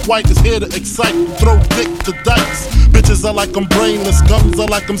Frank White is here to excite, throw dick to dice. Bitches are like I'm brainless, guns are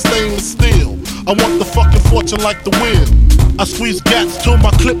like I'm stainless steel. I want the fucking fortune like the wheel. I squeeze gats till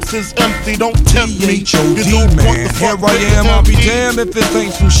my clips is empty, don't tempt me. You don't want the here I am, I'll be damned if this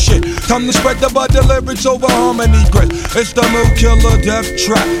ain't some shit. Time to spread the butter lyrics over harmony grit. It's the Mood Killer Death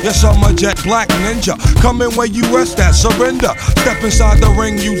Trap. Yes, I'm a jet black ninja. Coming where you rest at, surrender. Step inside the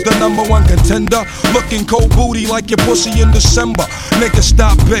ring, use the #1 contender. Looking cold booty like your pussy in December. Nigga,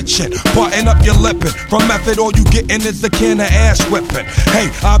 stop bitching, button up your lippin'. From method, all you gettin' is the can of ass whipping. Hey,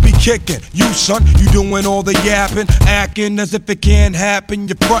 I be kicking. You son, you doing all the yapping, acting as if it can't happen.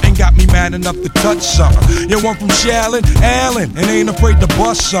 Your frontin' got me mad enough to touch something. You want from Shallon, Allen, and ain't afraid to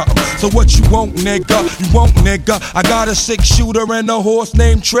bust something. So what you want, nigga? You want, nigga? I got a 6-shooter and a horse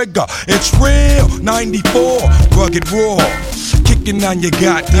named Trigger. It's real, 94, rugged raw. Kicking on your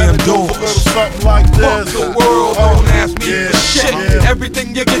goddamn doors. Something like this. Fuck the world, don't ask me for shit.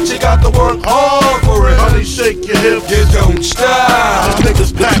 Everything you get, you got to work hard for it. Honey, shake your hips. You don't stop.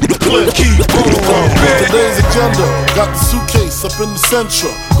 Niggas pack the clip. Keep on. Today's agenda. Got the suitcase up in the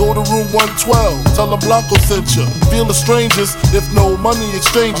Centra. Go to room 112. Tell them Blanco sent you. Feel the strangers if no money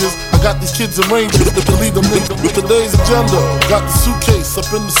exchanges. I got these kids in ranges to lead them in. With today's agenda. Got the suitcase up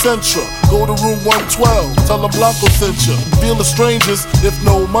in the Centra. Go to room 112. Tell them Blanco sent you. Feel the strangers if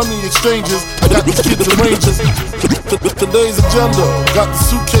no money exchanges. I got these kids in ranges. Today's agenda. Got the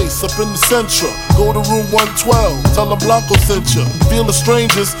suitcase up in the Centra. Go to room 112. Tell them Blanco sent you. Feel the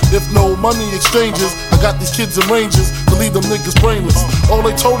strangers if no money exchanges. I got these kids in ranges to leave them niggas brainless. All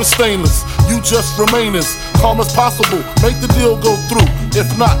they told is stainless. You just remain as calm as possible. Make the deal go through. If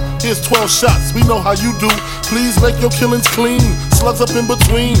not, here's 12 shots. We know how you do. Please make your killings clean. Slugs up in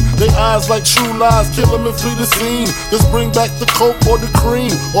between. They eyes like true lies. Kill them and flee the scene. Just bring back the coke or the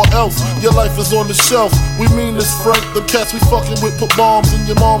cream. Or else your life is on the shelf. We mean this, Frank. The cats we fucking with put bombs in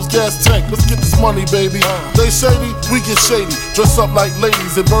your mom's gas tank. Let's get this money, baby. They shady, we get shady. Dress up like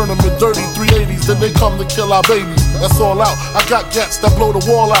ladies and burn them in dirty 380s. Then they come to kill our babies. That's all out. I got gats that blow the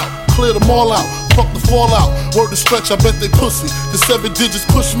wall out. Clear them all out. Fuck the fallout. Word to stretch, I bet they pussy. The 7 digits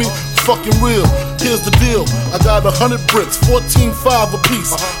push me. Fucking real. Here's the deal. I got 100 bricks, 14.5 a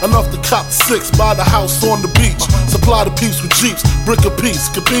piece. Enough to cop 6, buy the house on the beach. Supply the peeps with jeeps, brick a piece.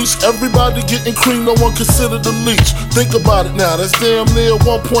 Capiche? Everybody getting cream, no one considered a leech. Think about it now, that's damn near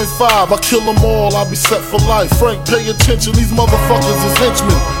 1.5. I kill them all, I'll be set for life. Frank, pay attention, these motherfuckers is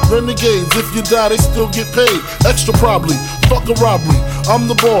henchmen. Renegades, if you die, they still get paid. Extra probably, fuck a robbery. I'm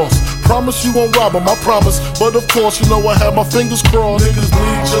the boss. Promise you won't rob them, I promise. But of course, you know I have my fingers crossed. Niggas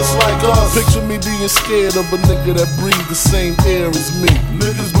bleed just like us. Picture me being scared of a nigga that breathe the same air as me.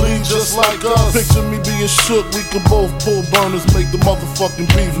 Niggas bleed just like us. Picture me being shook, we can both pull burners, make the motherfucking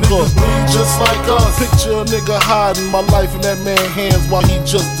beef cook. Niggas bleed just like us. Picture a nigga hiding my life in that man's hands while he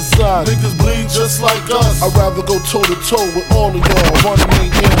just decided. Niggas bleed just like us. I'd rather go toe to toe with all of y'all. Running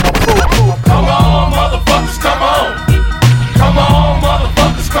ain't in my pro. Come on, motherfuckers, come on. Come on,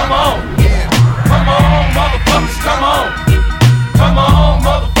 motherfuckers, come on. Come on, motherfuckers, come on. Come on,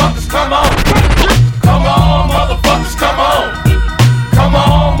 motherfuckers, come on. Come on, motherfuckers, come on. Come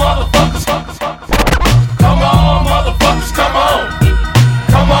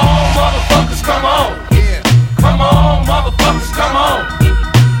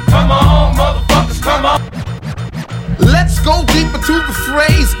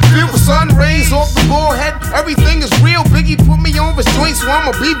Breakfast joint, so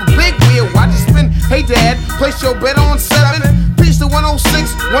I'ma be the big wheel. I just spin, hey dad, place your bet on 7. Peace to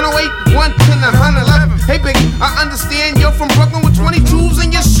 106, 108, 110, 111. Hey Biggie, I understand you're from Brooklyn with 22s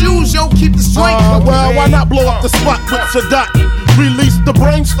in your shoes. Yo, keep the strength. Well, why not blow up the spot with Sadat? Release the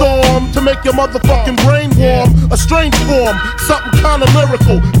brainstorm to make your motherfucking brain warm. A strange form, something kinda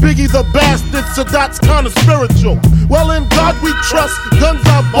lyrical. Biggie the bastard, Sadat's kinda spiritual. Well, in God we trust, guns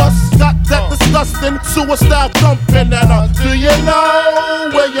I bust. Got that disgusting suicide thumping. And do you know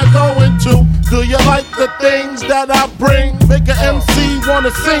where you're going to? Do you like the things that I bring? Make an MC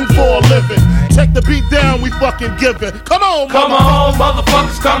wanna sing for a living. Check the beat down, we fucking give it. Come on, come on,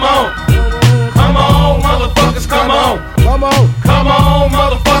 motherfuckers, come on. Come on, motherfuckers, come on. Come on. Come on,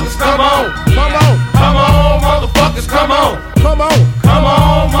 motherfuckers, come on. Come on. Come on, motherfuckers, come on. Come on. Come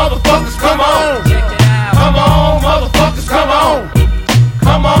on, motherfuckers, come on. Come on, motherfuckers, come on.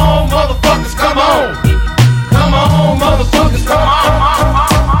 Come on, motherfuckers, come on. Come on, motherfuckers, come on.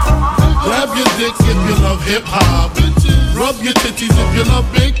 Grab your dicks if you love hip hop. Rub your titties if you love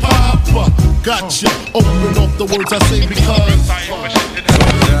Big Papa. Gotcha. Open up the words I say because.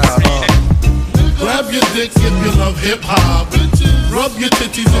 Grab your dicks if you love hip hop. Rub your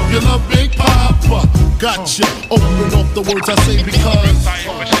titties if you love Big Papa. Gotcha. Open up the words I say because.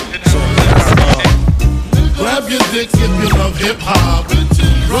 Grab your dicks if you love hip hop.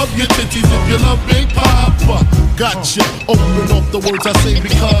 Rub your titties if you love Big Papa. Gotcha. Open up the words I say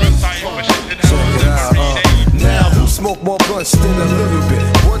because. Now who smoke more blunts than a little bit?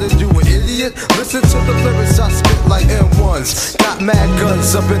 What are you, an idiot? Listen to the lyrics I spit like M1s. Got mad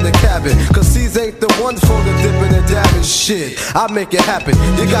guns up in the cabin, cause these ain't the ones for the dipping and dabbing shit. I make it happen.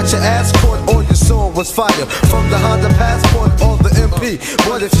 You got your ass caught or your soul was fire. From the Honda Passport or the MP.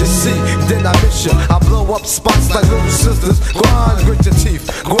 What if you see, then I miss you. I blow up spots like little sisters. Grind, grit your teeth.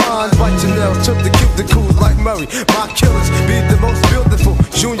 Grind, bite your nails. Took the cute, the cool like Murray. My killers be the most beautiful.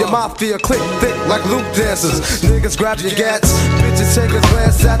 Junior Mafia click thick like Luke dancers. Niggas grab your gats, bitches take a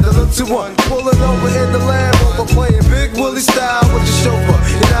glance at the little one. Pulling over in the Land Rover, playing Big Willie style with the chauffeur.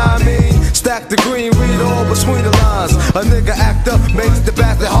 You know what I mean? Stack the green, read all between the lines. A nigga act up, makes the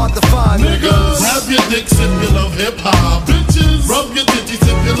bastard hard to find. Niggas, grab your dicks if you love hip hop. Bitches, rub your titties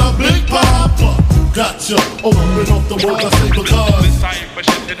if you love Big Papa. Gotcha. Open up the words I say because.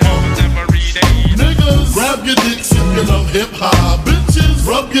 Niggas, grab your dicks if you love hip hop. Bitches,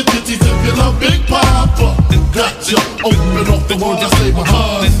 rub your titties if you love Big Papa. Gotcha. Open up the words I say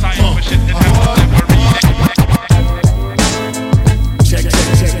because. Check,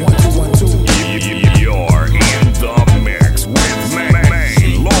 1, 2, 1, 2. You're in the mix with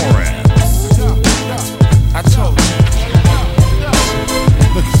Maine Lawrence. I told you.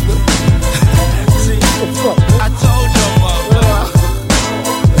 I told you, motherfucker.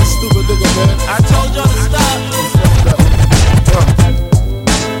 That stupid nigga, man. I told you to stop.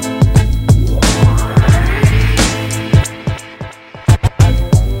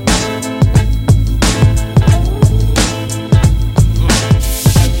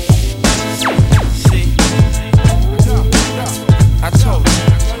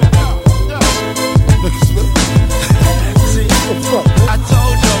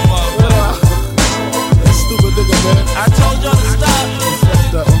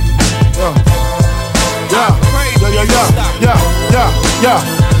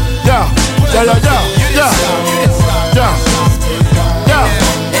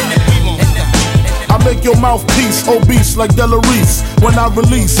 Your mouthpiece, obese like Delarice. When I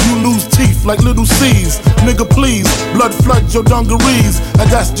release, you lose teeth like little C's. Nigga, please, blood flood your dungarees. And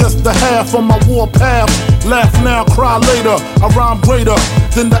that's just the half on my war path. Laugh now, cry later. I rhyme greater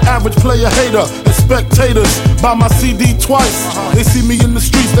than the average player hater. And spectators buy my CD twice. They see me in the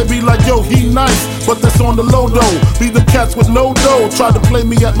streets, they be like, yo, he nice. But that's on the low though. Be them cats with no dough. Try to play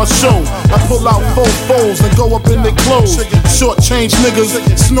me at my show. I pull out 4 foes and go up in their clothes. Short change niggas,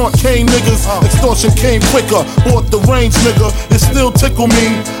 snort cane niggas. Extortion came quicker. Bought the range nigga, it still tickle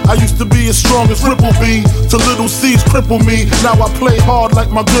me. I used to be as strong as Ripple B. To little C's cripple me. Now I play hard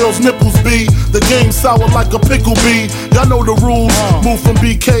like my girl's nipples be. The game sour like a pickle bee. Y'all know the rules. Move from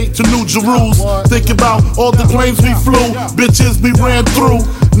BK to New Jerusalem. Think about all the planes we flew. Bitches we ran through.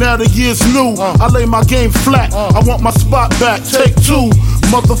 Now the year's new. I lay my game flat. I want my spot back. Take 2.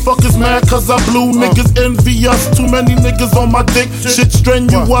 Motherfuckers mad cause I blew. Niggas envy us. Too many niggas on my dick. Shit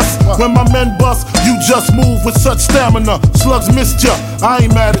strenuous. When my men bust, you just move with such stamina. Slugs missed ya. I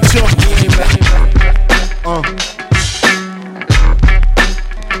ain't mad at ya.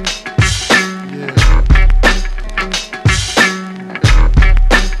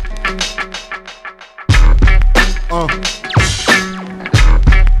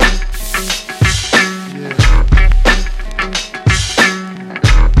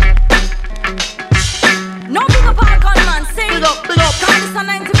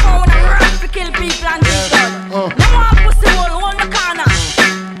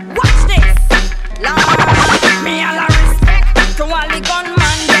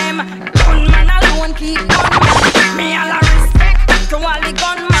 keep gunman. Me all a respect to all the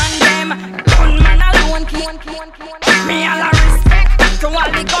gunman them. Gunman alone keep. Me all a respect to all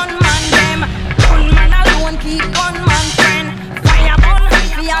the gunman them. Gunman alone keep gunman friend. Fire gun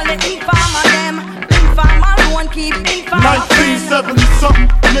for all the informer them. Informer alone keep informer friend. 1970-something,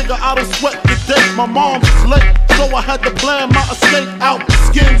 nigga, I don't sweat the day. My mom was late, so I had to plan my escape out.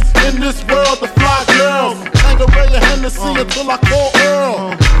 Skins in this world, the fly girls. Tangeray and Hennessy until I call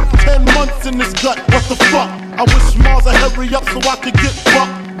Earl. 10 months in this gut, what the fuck? I wish Mars would hurry up so I could get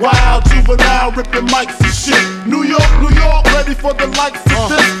fucked. Wild juvenile ripping mics and shit. New York, ready for the likes of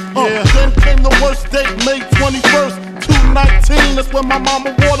this. Then came the worst date, May 21st, 2019. That's when my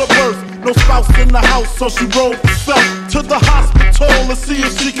mama water burst. No spouse in the house, so she rode herself to the hospital to see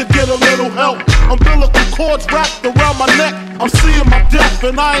if she could get a little help. Umbilical cords wrapped around my neck. I'm seeing my death,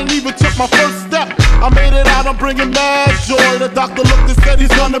 and I ain't even took my first step. I made it out, I'm bringing mad joy. The doctor looked and said he's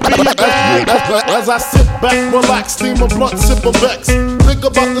gonna be a bad boy. As I sit back, relax, steam a blunt, sip a Vex. Think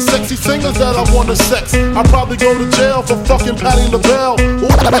about the sexy singers that I wanna sex. I'd probably go to jail for fucking Patti LaBelle. Ooh,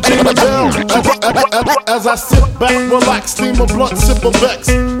 Regina Bell. As I sit back, relax, steam a blunt, sip a Vex.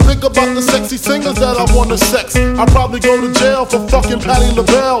 Think about the sexy singers that I wanna sex. I'd probably go to jail for fucking Patti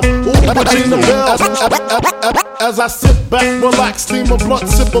LaBelle. Ooh, Regina Bell. As I sit back, relax, steam a blunt,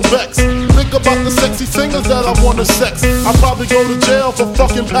 sip a Vex. Think about the sexy singers that I wanna sex. I'd probably go to jail for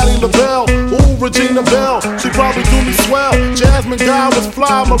fucking Patti LaBelle. Ooh, Regina Bell, she probably do me swell. Jasmine Guy was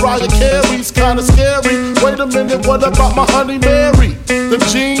fly, Mariah Carey's kinda scary. Wait a minute, what about my honey Mary? Them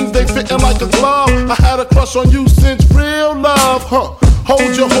jeans, they fitting like a glove. I had a crush on you since real love, huh?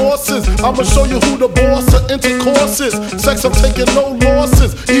 Hold your horses, I'ma show you who the boss of intercourse is. Sex, I'm taking no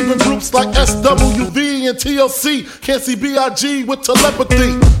losses. Even groups like SWV and TLC can't see B.I.G. with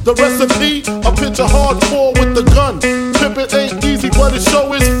telepathy. The recipe, a picture hardcore with the gun. Pimpin' ain't easy, but it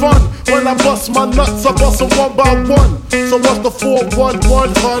sure is fun. When I bust my nuts, I bust them one by one. So what's the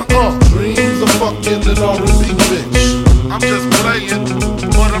 411 hun? Dreams of fucking an R&B bitch. I'm just playing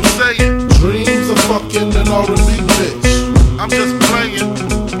what I'm saying. Dreams of fucking an R&B bitch. I'm just playing,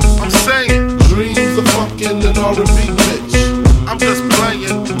 I'm saying. Dreams of fucking an R&B bitch. I'm just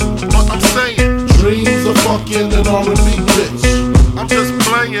playing what I'm saying. Dreams of fucking an R&B bitch. I'm just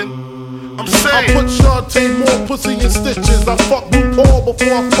playing, I'm saying. I put Shantae more pussy in stitches. I fuck RuPaul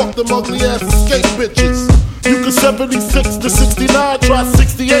before I fuck them ugly ass escape bitches. You can 76 to 69, try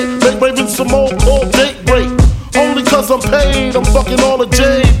 68. Make Raven Simone call date break. Only cause I'm paid, I'm fucking all the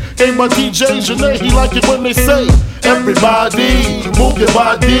jade. Gave my DJ Janae, he like it when they say everybody, move your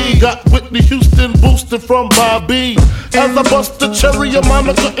body. Got Whitney Houston boosted from Bobby. As I bust the cherry of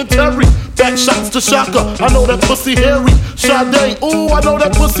Monica and Terry. Back shots to Shaka, I know that pussy hairy. Sade, ooh, I know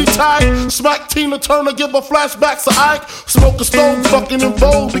that pussy tight. Smack Tina Turner, give her flashbacks to Ike. Smoke a stove, fucking in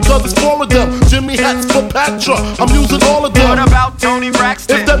vogue because it's 4 of them. Jimmy hats for Patra, I'm using all of them. What about Tony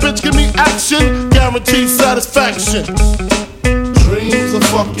Braxton? If that bitch give me action, guaranteed satisfaction. Dreams of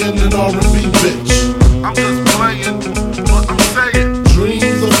fucking an R&B bitch. I'm just playing what I'm saying.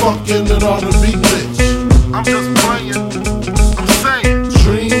 Dreams of fucking an R&B bitch. I'm just playing, I'm saying.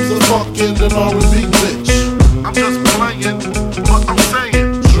 Dreams of fucking an R&B bitch. I'm just playing what I'm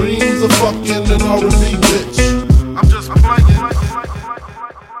saying. Dreams of fucking an R&B bitch. I'm just playing.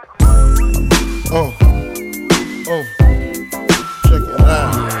 Check it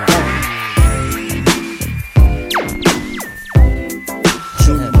out.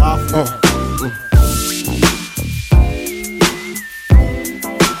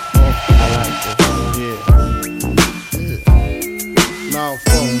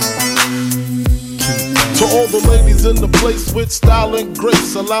 To all the ladies in the place with style and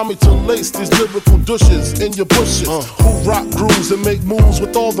grace, allow me to lace these lyrical douches in your bushes. Who rock grooves and make moves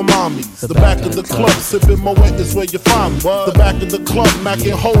with all the mommies. The back of the club, sipping Moet is where you find me. The back of the club,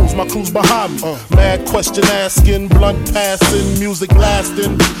 macking holes, my crew's behind me. Mad question asking, blunt passing, music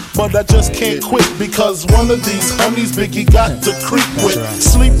lasting. But I just can't quit because one of these homies Biggie got to creep with,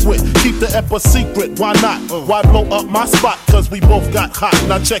 sleep with, keep the ep a secret. Why not? Why blow up my spot? Cause we both got hot.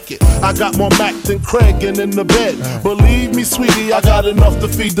 Now check it. I got more Mac than Craig and in the bed. Believe me, sweetie, I got enough to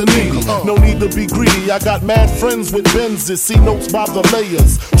feed the needy. No need to be greedy. I got mad friends with Benzes. See notes by the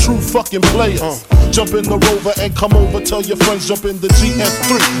layers. True fucking players. Jump in the Rover and come over. Tell your friends jump in the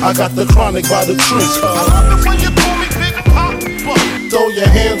GS3. I got the chronic by the tree. I love it when you call me Big Papa. Throw your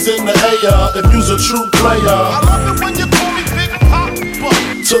hands in the air if you's a true player. I love it when you call me Big Papa.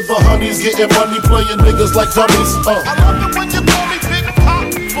 To the honeys getting money, playing niggas like dummies. I love it when you call me Big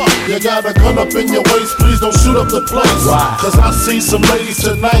Papa. You got a gun up in your waist, please don't shoot up the place. Why? Cause I see some ladies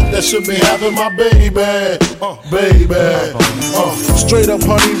tonight that should be having my baby. Straight up,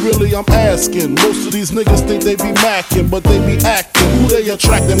 honey, really, I'm asking. Most of these niggas think they be macking, but they be acting. Who they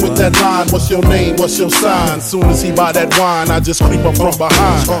attracting with that line? What's your name? What's your sign? Soon as he buy that wine, I just creep up from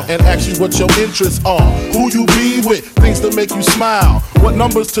behind and ask you what your interests are. Who you be with? Things that make you smile. What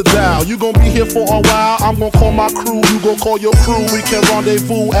numbers to dial? You gon' be here for a while. I'm gon' call my crew. You gon' call your crew. We can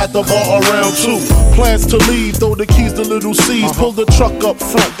rendezvous at the bar around 2. Plans to leave, throw the keys to little C's. Pull the truck up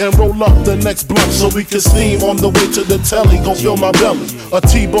front and roll up the next blunt so we can steam on the way to the telly. Gon' fill my belly. A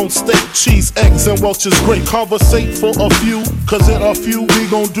T-bone steak, cheese, eggs, and Welch's grape. Conversate for a few, cause in a few we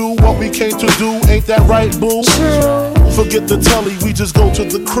gon' do what we came to do. Ain't that right, boo? Forget the telly, we just go to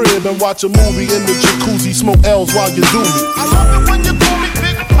the crib and watch a movie in the jacuzzi. Smoke L's while you do me. I love it when you call me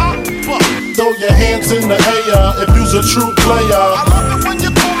Big Papa. Throw your hands in the air if you's a true player. I love it when you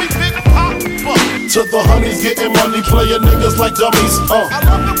call me Big Papa. To the honeys getting money, playing niggas like dummies. I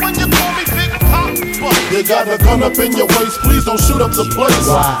love it when you call me Big Papa. You got a gun up in your waist, please don't shoot up the place.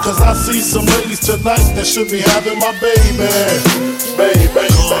 Cause I see some ladies tonight that should be having my baby. You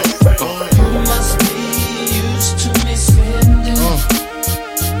must be used to me spending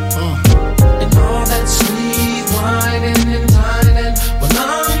and all that sweet whining and dining when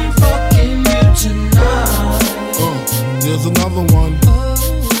I'm fucking you tonight. There's another one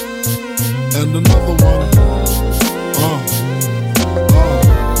and another one.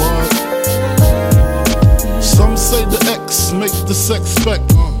 Some say the X make the sex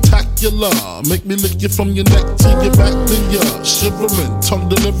spectacular. Make me lick you from your neck to your back, then you're shivering, tongue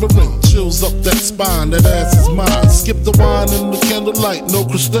delivering, chills up that spine. That ass is mine. Skip the wine and the candlelight, no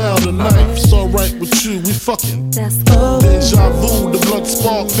crystal tonight. It's alright with you, we fucking. Deja vu, the blood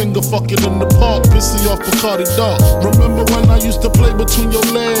spark, finger fucking in the park, pissy off Bacardi Dark. Remember when I used to play between your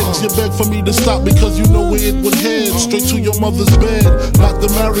legs? You begged for me to stop because you know where it would head. Straight to your mother's bed, not the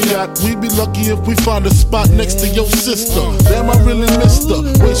Marriott. We'd be lucky if we find a spot next to your sister. Damn, I really missed her.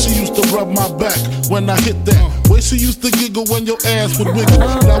 Way she used to rub my back when I hit that. Way she used to giggle when your ass would wiggle.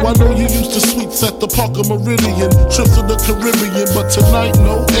 Now I know you used to sweets at the Parker Meridian, trips to the Caribbean, but tonight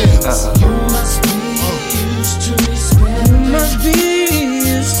no ends. You must be used to me spending. You must be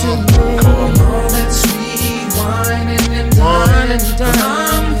used to me. All that sweet whining and dining.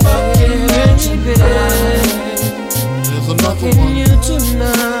 I'm fucking you, babe. There's another one. You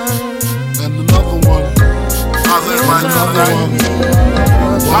tonight. And another one.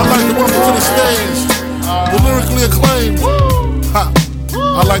 I like to welcome to the stage the lyrically acclaimed.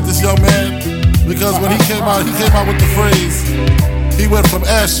 I like this young man because when he came out with the phrase, he went from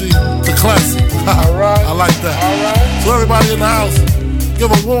ashy to classy. I like that. So everybody in the house,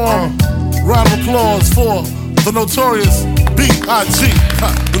 give a warm round of applause for the notorious B.I.G.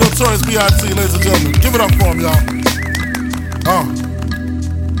 The notorious B.I.G., ladies and gentlemen. Give it up for him, y'all.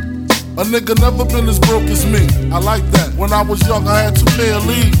 A nigga never been as broke as me. I like that. When I was young, I had 2 pair of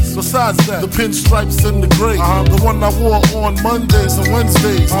leads. Besides that, the pinstripes and the gray. The one I wore on Mondays and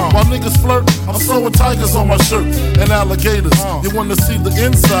Wednesdays. While niggas flirt, I'm sewing tigers on my shirt and alligators. You wanna see the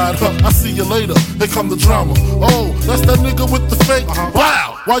inside? I see you later. Here come the drama. Oh, that's that nigga with the fake.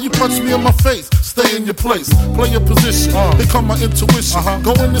 Wow! Why you punch me in my face? Stay in your place. Play your position. Here come my intuition.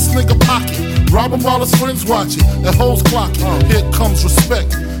 Go in this nigga pocket. Rob him while his friends watching and hoes clocking. Here comes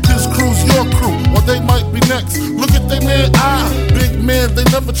respect. His crew's your crew, or they might be next. Look at they man, big man, they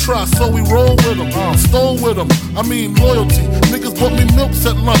never try, so we roll with them, stole with them. I mean loyalty. Niggas bought me milks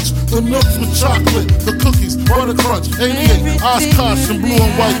at lunch, the milks with chocolate, the cookies, butter crunch, 88, Oshkosh and blue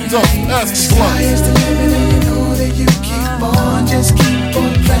and white duck. Ask the sky is the limit, and you know that you keep on, just keep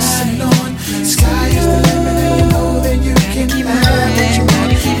on pressing on. Sky is the limit, and you know that you can have what you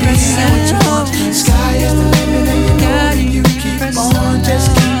want, be what you want. Sky is the limit, and you know that you keep on,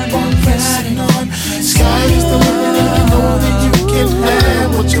 just keep on pressing on. Sky is the limit, and you know that you can have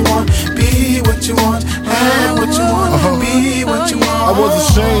what you want, be what you want, have what you want, be what you want. I was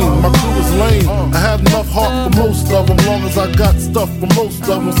ashamed, my crew was lame. I had enough heart for most of them, long as I got stuff for most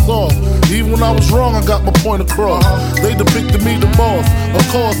of them soft. Even when I was wrong, I got my point across. They depicted me the boss. Of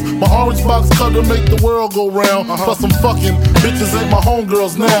course, my orange box cutter make the world go round. Plus I'm fucking bitches ain't my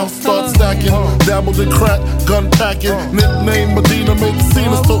homegirls now. Start stacking, dabbled in crack, gun packing. Nickname Medina, made the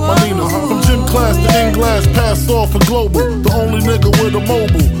scenes, took my Nina. From gym class to in glass, passed off for global. The only nigga with a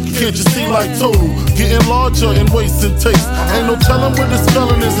mobile. can't you see like total? Getting larger in waist and taste. Ain't no telling where this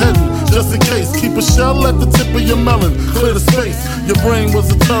felon is heading. Just in case, keep a shell at the tip of your melon. Clear the space. Your brain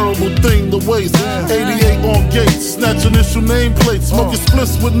was a terrible thing to waste. 88 on gates, snatch initial nameplates. Smoking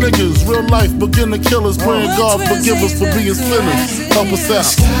splits with niggas. Real life beginner killers. Praying God forgive us for being sinners. Help us out.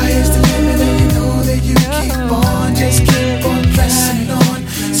 Sky is the limit and you know that you keep on. Just keep on pressing on.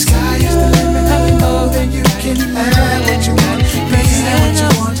 Sky is the limit and you know that you can have what you want. Be what you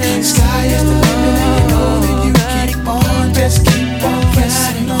want. Sky is the limit and you know that you keep on. Just keep on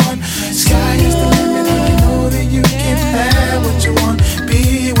pressing on. Sky is the limit and you know that you can have what you want.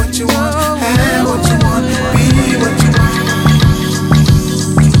 Be what you want. Have what you want. Be what you want.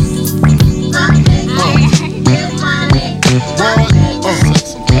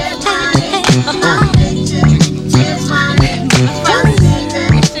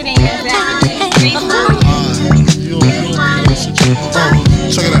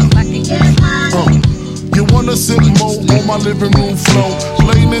 Check it out. You wanna sit more on my living room floor?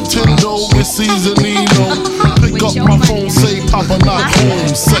 Play Nintendo with Seasonino. Pick up my phone, say Papa not home.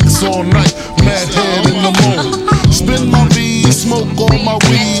 Sex all night, mad head in the moon. Spin my V, smoke on my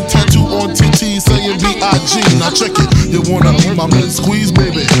weed. Tattoo on TT saying B.I.G. Now check it. You wanna be my man squeeze,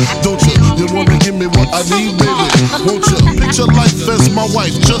 baby? Don't you? You wanna give me what I need, baby? Won't you? Picture life as my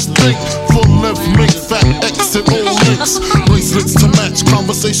wife. Just think. Full length, make fat X and old links. Bracelets to match.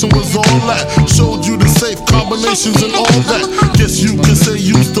 Conversation was all that. Showed you the safe combinations and all that. Guess you could say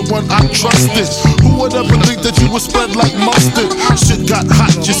you's the one I trusted. Who would ever think that you would spread like mustard? Shit got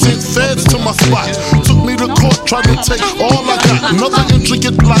hot. You sent feds to my spot. Took me to court, tried to take all I got. Another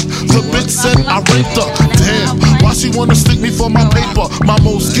intricate plot. The bitch said I raped her. Damn, why she wanna stick me for my paper? My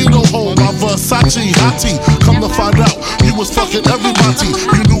Moschino hole, my Versace hottie. Come to find out, you was fucking everybody.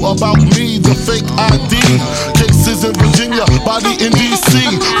 You knew about me, the fake ID. Cases in Virginia, body in DC.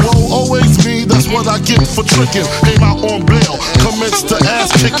 Whoa, always me, that's what I get for tricking. Came out on bail, commenced to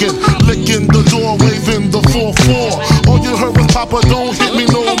ass kicking. Licking the door, waving the 4-4. All you heard was Papa, don't hit me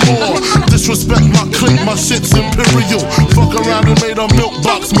no more. Disrespect my clique, my shit's imperial. Fuck around and made a milk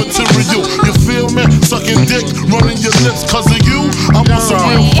box material. You feel me? Sucking dick, running your lips cause of you. I'm on some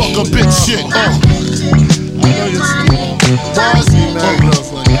real fuck a bitch shit. I know you're still bossy, man.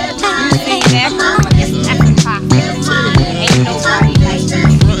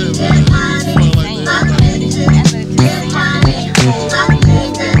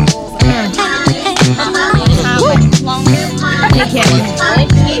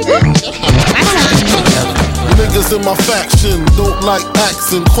 Niggas in my faction don't like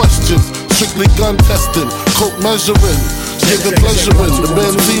asking questions. Strictly gun testing, coke measuring, giving pleasure in the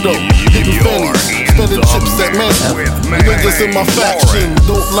Benzito, hitting pennies, spending chips at Mansion. Niggas in my faction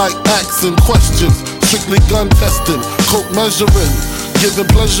don't like asking questions. Strictly gun testing, coke measuring, giving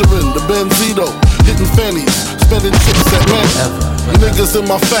pleasure in the Benzito, hitting fannies, spending chips at Mansion. Niggas in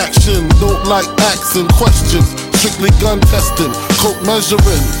my faction don't like asking questions. Strictly gun testing, coke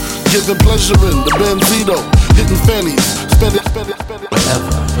measuring, giving pleasure in the Benzito, hitting fannies, spending.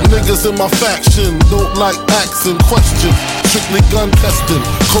 Niggas in my faction don't like asking questions. Strictly gun testing,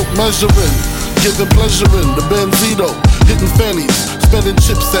 coke measuring, giving pleasure in the Benzito, hitting fannies, spending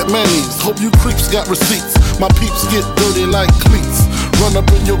chips at Manny's. Hope you creeps got receipts. My peeps get dirty like cleats. Run up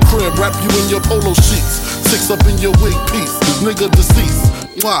in your crib, wrap you in your polo sheets. 6 up in your wig piece, nigga deceased.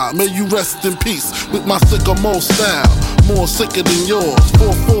 Why? May you rest in peace with my sycamore style. More sicker than yours.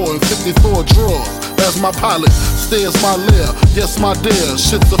 4-4 and 54 drawers. As my pilot stares my lair. Yes, my dear,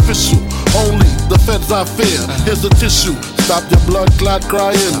 shit's official. Only the feds I fear. Here's a tissue. Stop your blood clot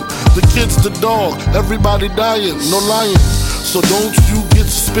crying. The kid's the dog. Everybody dying. No lying. So don't you get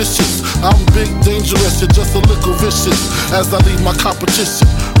suspicious. I'm big, dangerous, you're just a little vicious. As I leave my competition,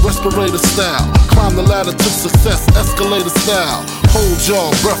 respirator style. Climb the ladder to success, escalator style. Hold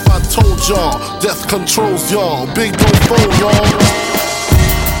y'all, breath I told y'all. Death controls y'all, big don't fold y'all.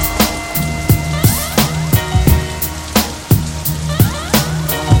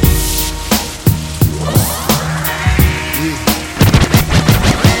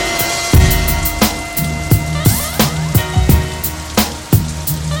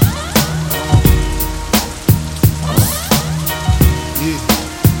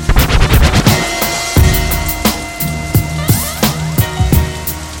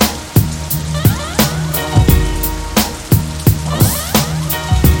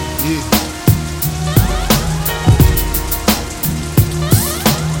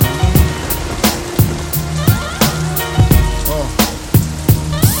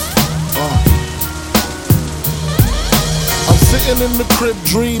 In the crib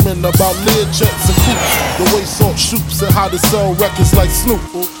dreaming about Learjets and coops, the way Salt shoots and how to sell records like Snoop.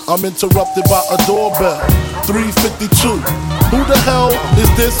 I'm interrupted by a doorbell. 3:52. Who the hell is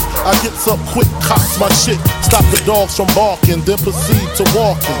this? I gets up quick, cocks my shit, stop the dogs from barking, then proceed to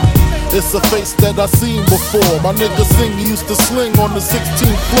walking. It's a face that I seen before. My nigga Sing used to sling on the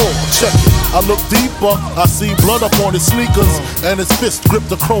 16th floor. Check it. I look deeper, I see blood up on his sneakers, and his fist grip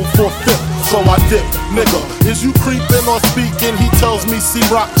the chrome 4/5. So I dip, nigga, is you creeping or speaking? He tells me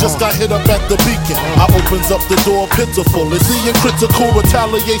C-Rock just got hit up at the beacon. I opens up the door pitiful. Is he in critical?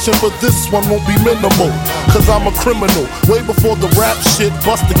 Retaliation for this one won't be minimal, cause I'm a criminal. Way before the rap shit,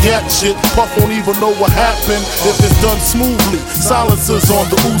 bust the gat shit. Puff won't even know what happened if it's done smoothly. Silencers on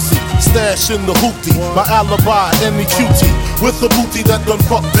the Uzi, stash in the hoopty. My alibi, any cutie, with the booty that done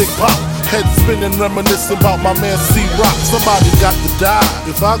fuck Big Pop. Head spinning, reminiscing about my man C-Rock. Somebody got to die.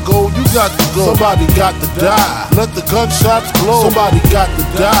 If I go, you got to go. Somebody got to die. Let the gunshots blow. Somebody got to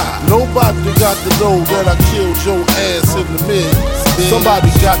die. Nobody got to know that I killed your ass in the mid.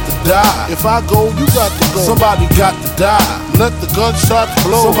 Somebody got to die. If I go, you got to go. Somebody got to die. Let the gunshots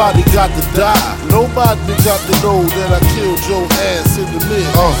blow. Somebody got to die. Nobody got to know that I killed your ass in the mid.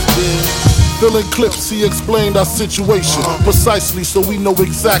 Filling clips, he explained our situation precisely, so we know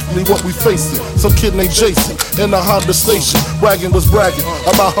exactly what we facing. Some kid named Jason in a Honda station, wagon was bragging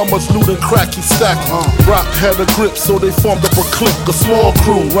about how much loot and crack he stacking. Rock had a grip, so they formed up a clique, a small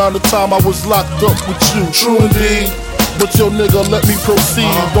crew. Around the time I was locked up with you, true indeed. But yo nigga, let me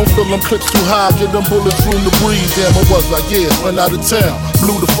proceed. Don't fill them clips too high, get them bullets room to breathe. Damn, I was like, yeah, went out of town,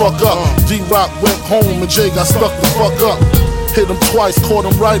 blew the fuck up. D-Rock went home and Jay got stuck the fuck up. Hit him twice, caught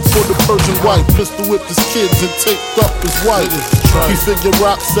him right for the Persian wife. Pistol whipped his kids and taped up his wife. He figured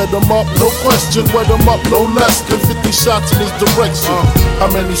Rock set him up, no question, wet him up, no less than 50 shots in his direction. How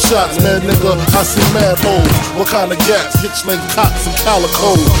many shots, man, nigga? I see mad holes. What kind of gas? Hitchling cops and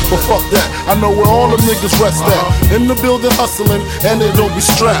calicos. But fuck that, I know where all them niggas rest at. In the building hustling, and they don't be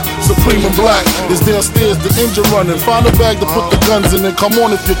strapped. Supreme and Black is downstairs, the engine running. Find a bag to put the guns in and come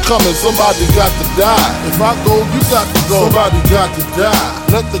on if you're coming. Somebody got to die. If I go, you got to go. Somebody got to die.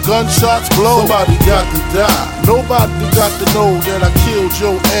 Let the gunshots blow. Somebody got to die. Nobody got to know that I killed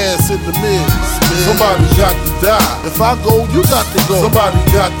your ass in the midst. Somebody got to die. If I go, you got to go. Somebody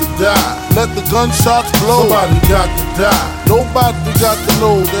got to die. Let the gunshots blow. Somebody got to die. Nobody got to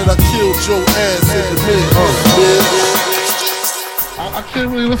know that I killed your ass in the midst. I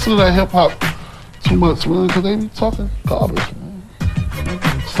can't really listen to that hip hop too much, man, because they be talking garbage, man.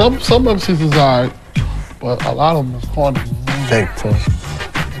 Some MCs is alright, but a lot of them is corny. I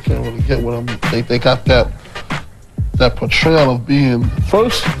can't really get with them. They got that portrayal of being,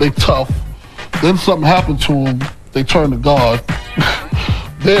 first they tough, then something happened to them, they turn to God.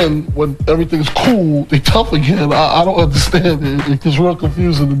 Then when everything's cool, they tough again. I don't understand it. It's just real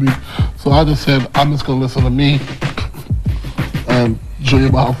confusing to me. So I just said, I'm just gonna listen to me and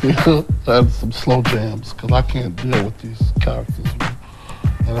Junior Mafia and some slow jams, because I can't deal with these characters, man.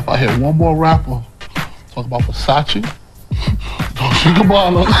 And if I hear one more rapper talk about Versace, Dolce &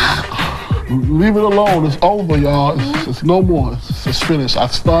 Gabbana, leave it alone. It's over, y'all. It's no more. It's finished. I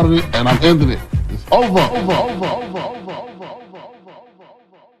started it and I'm ending it. It's over.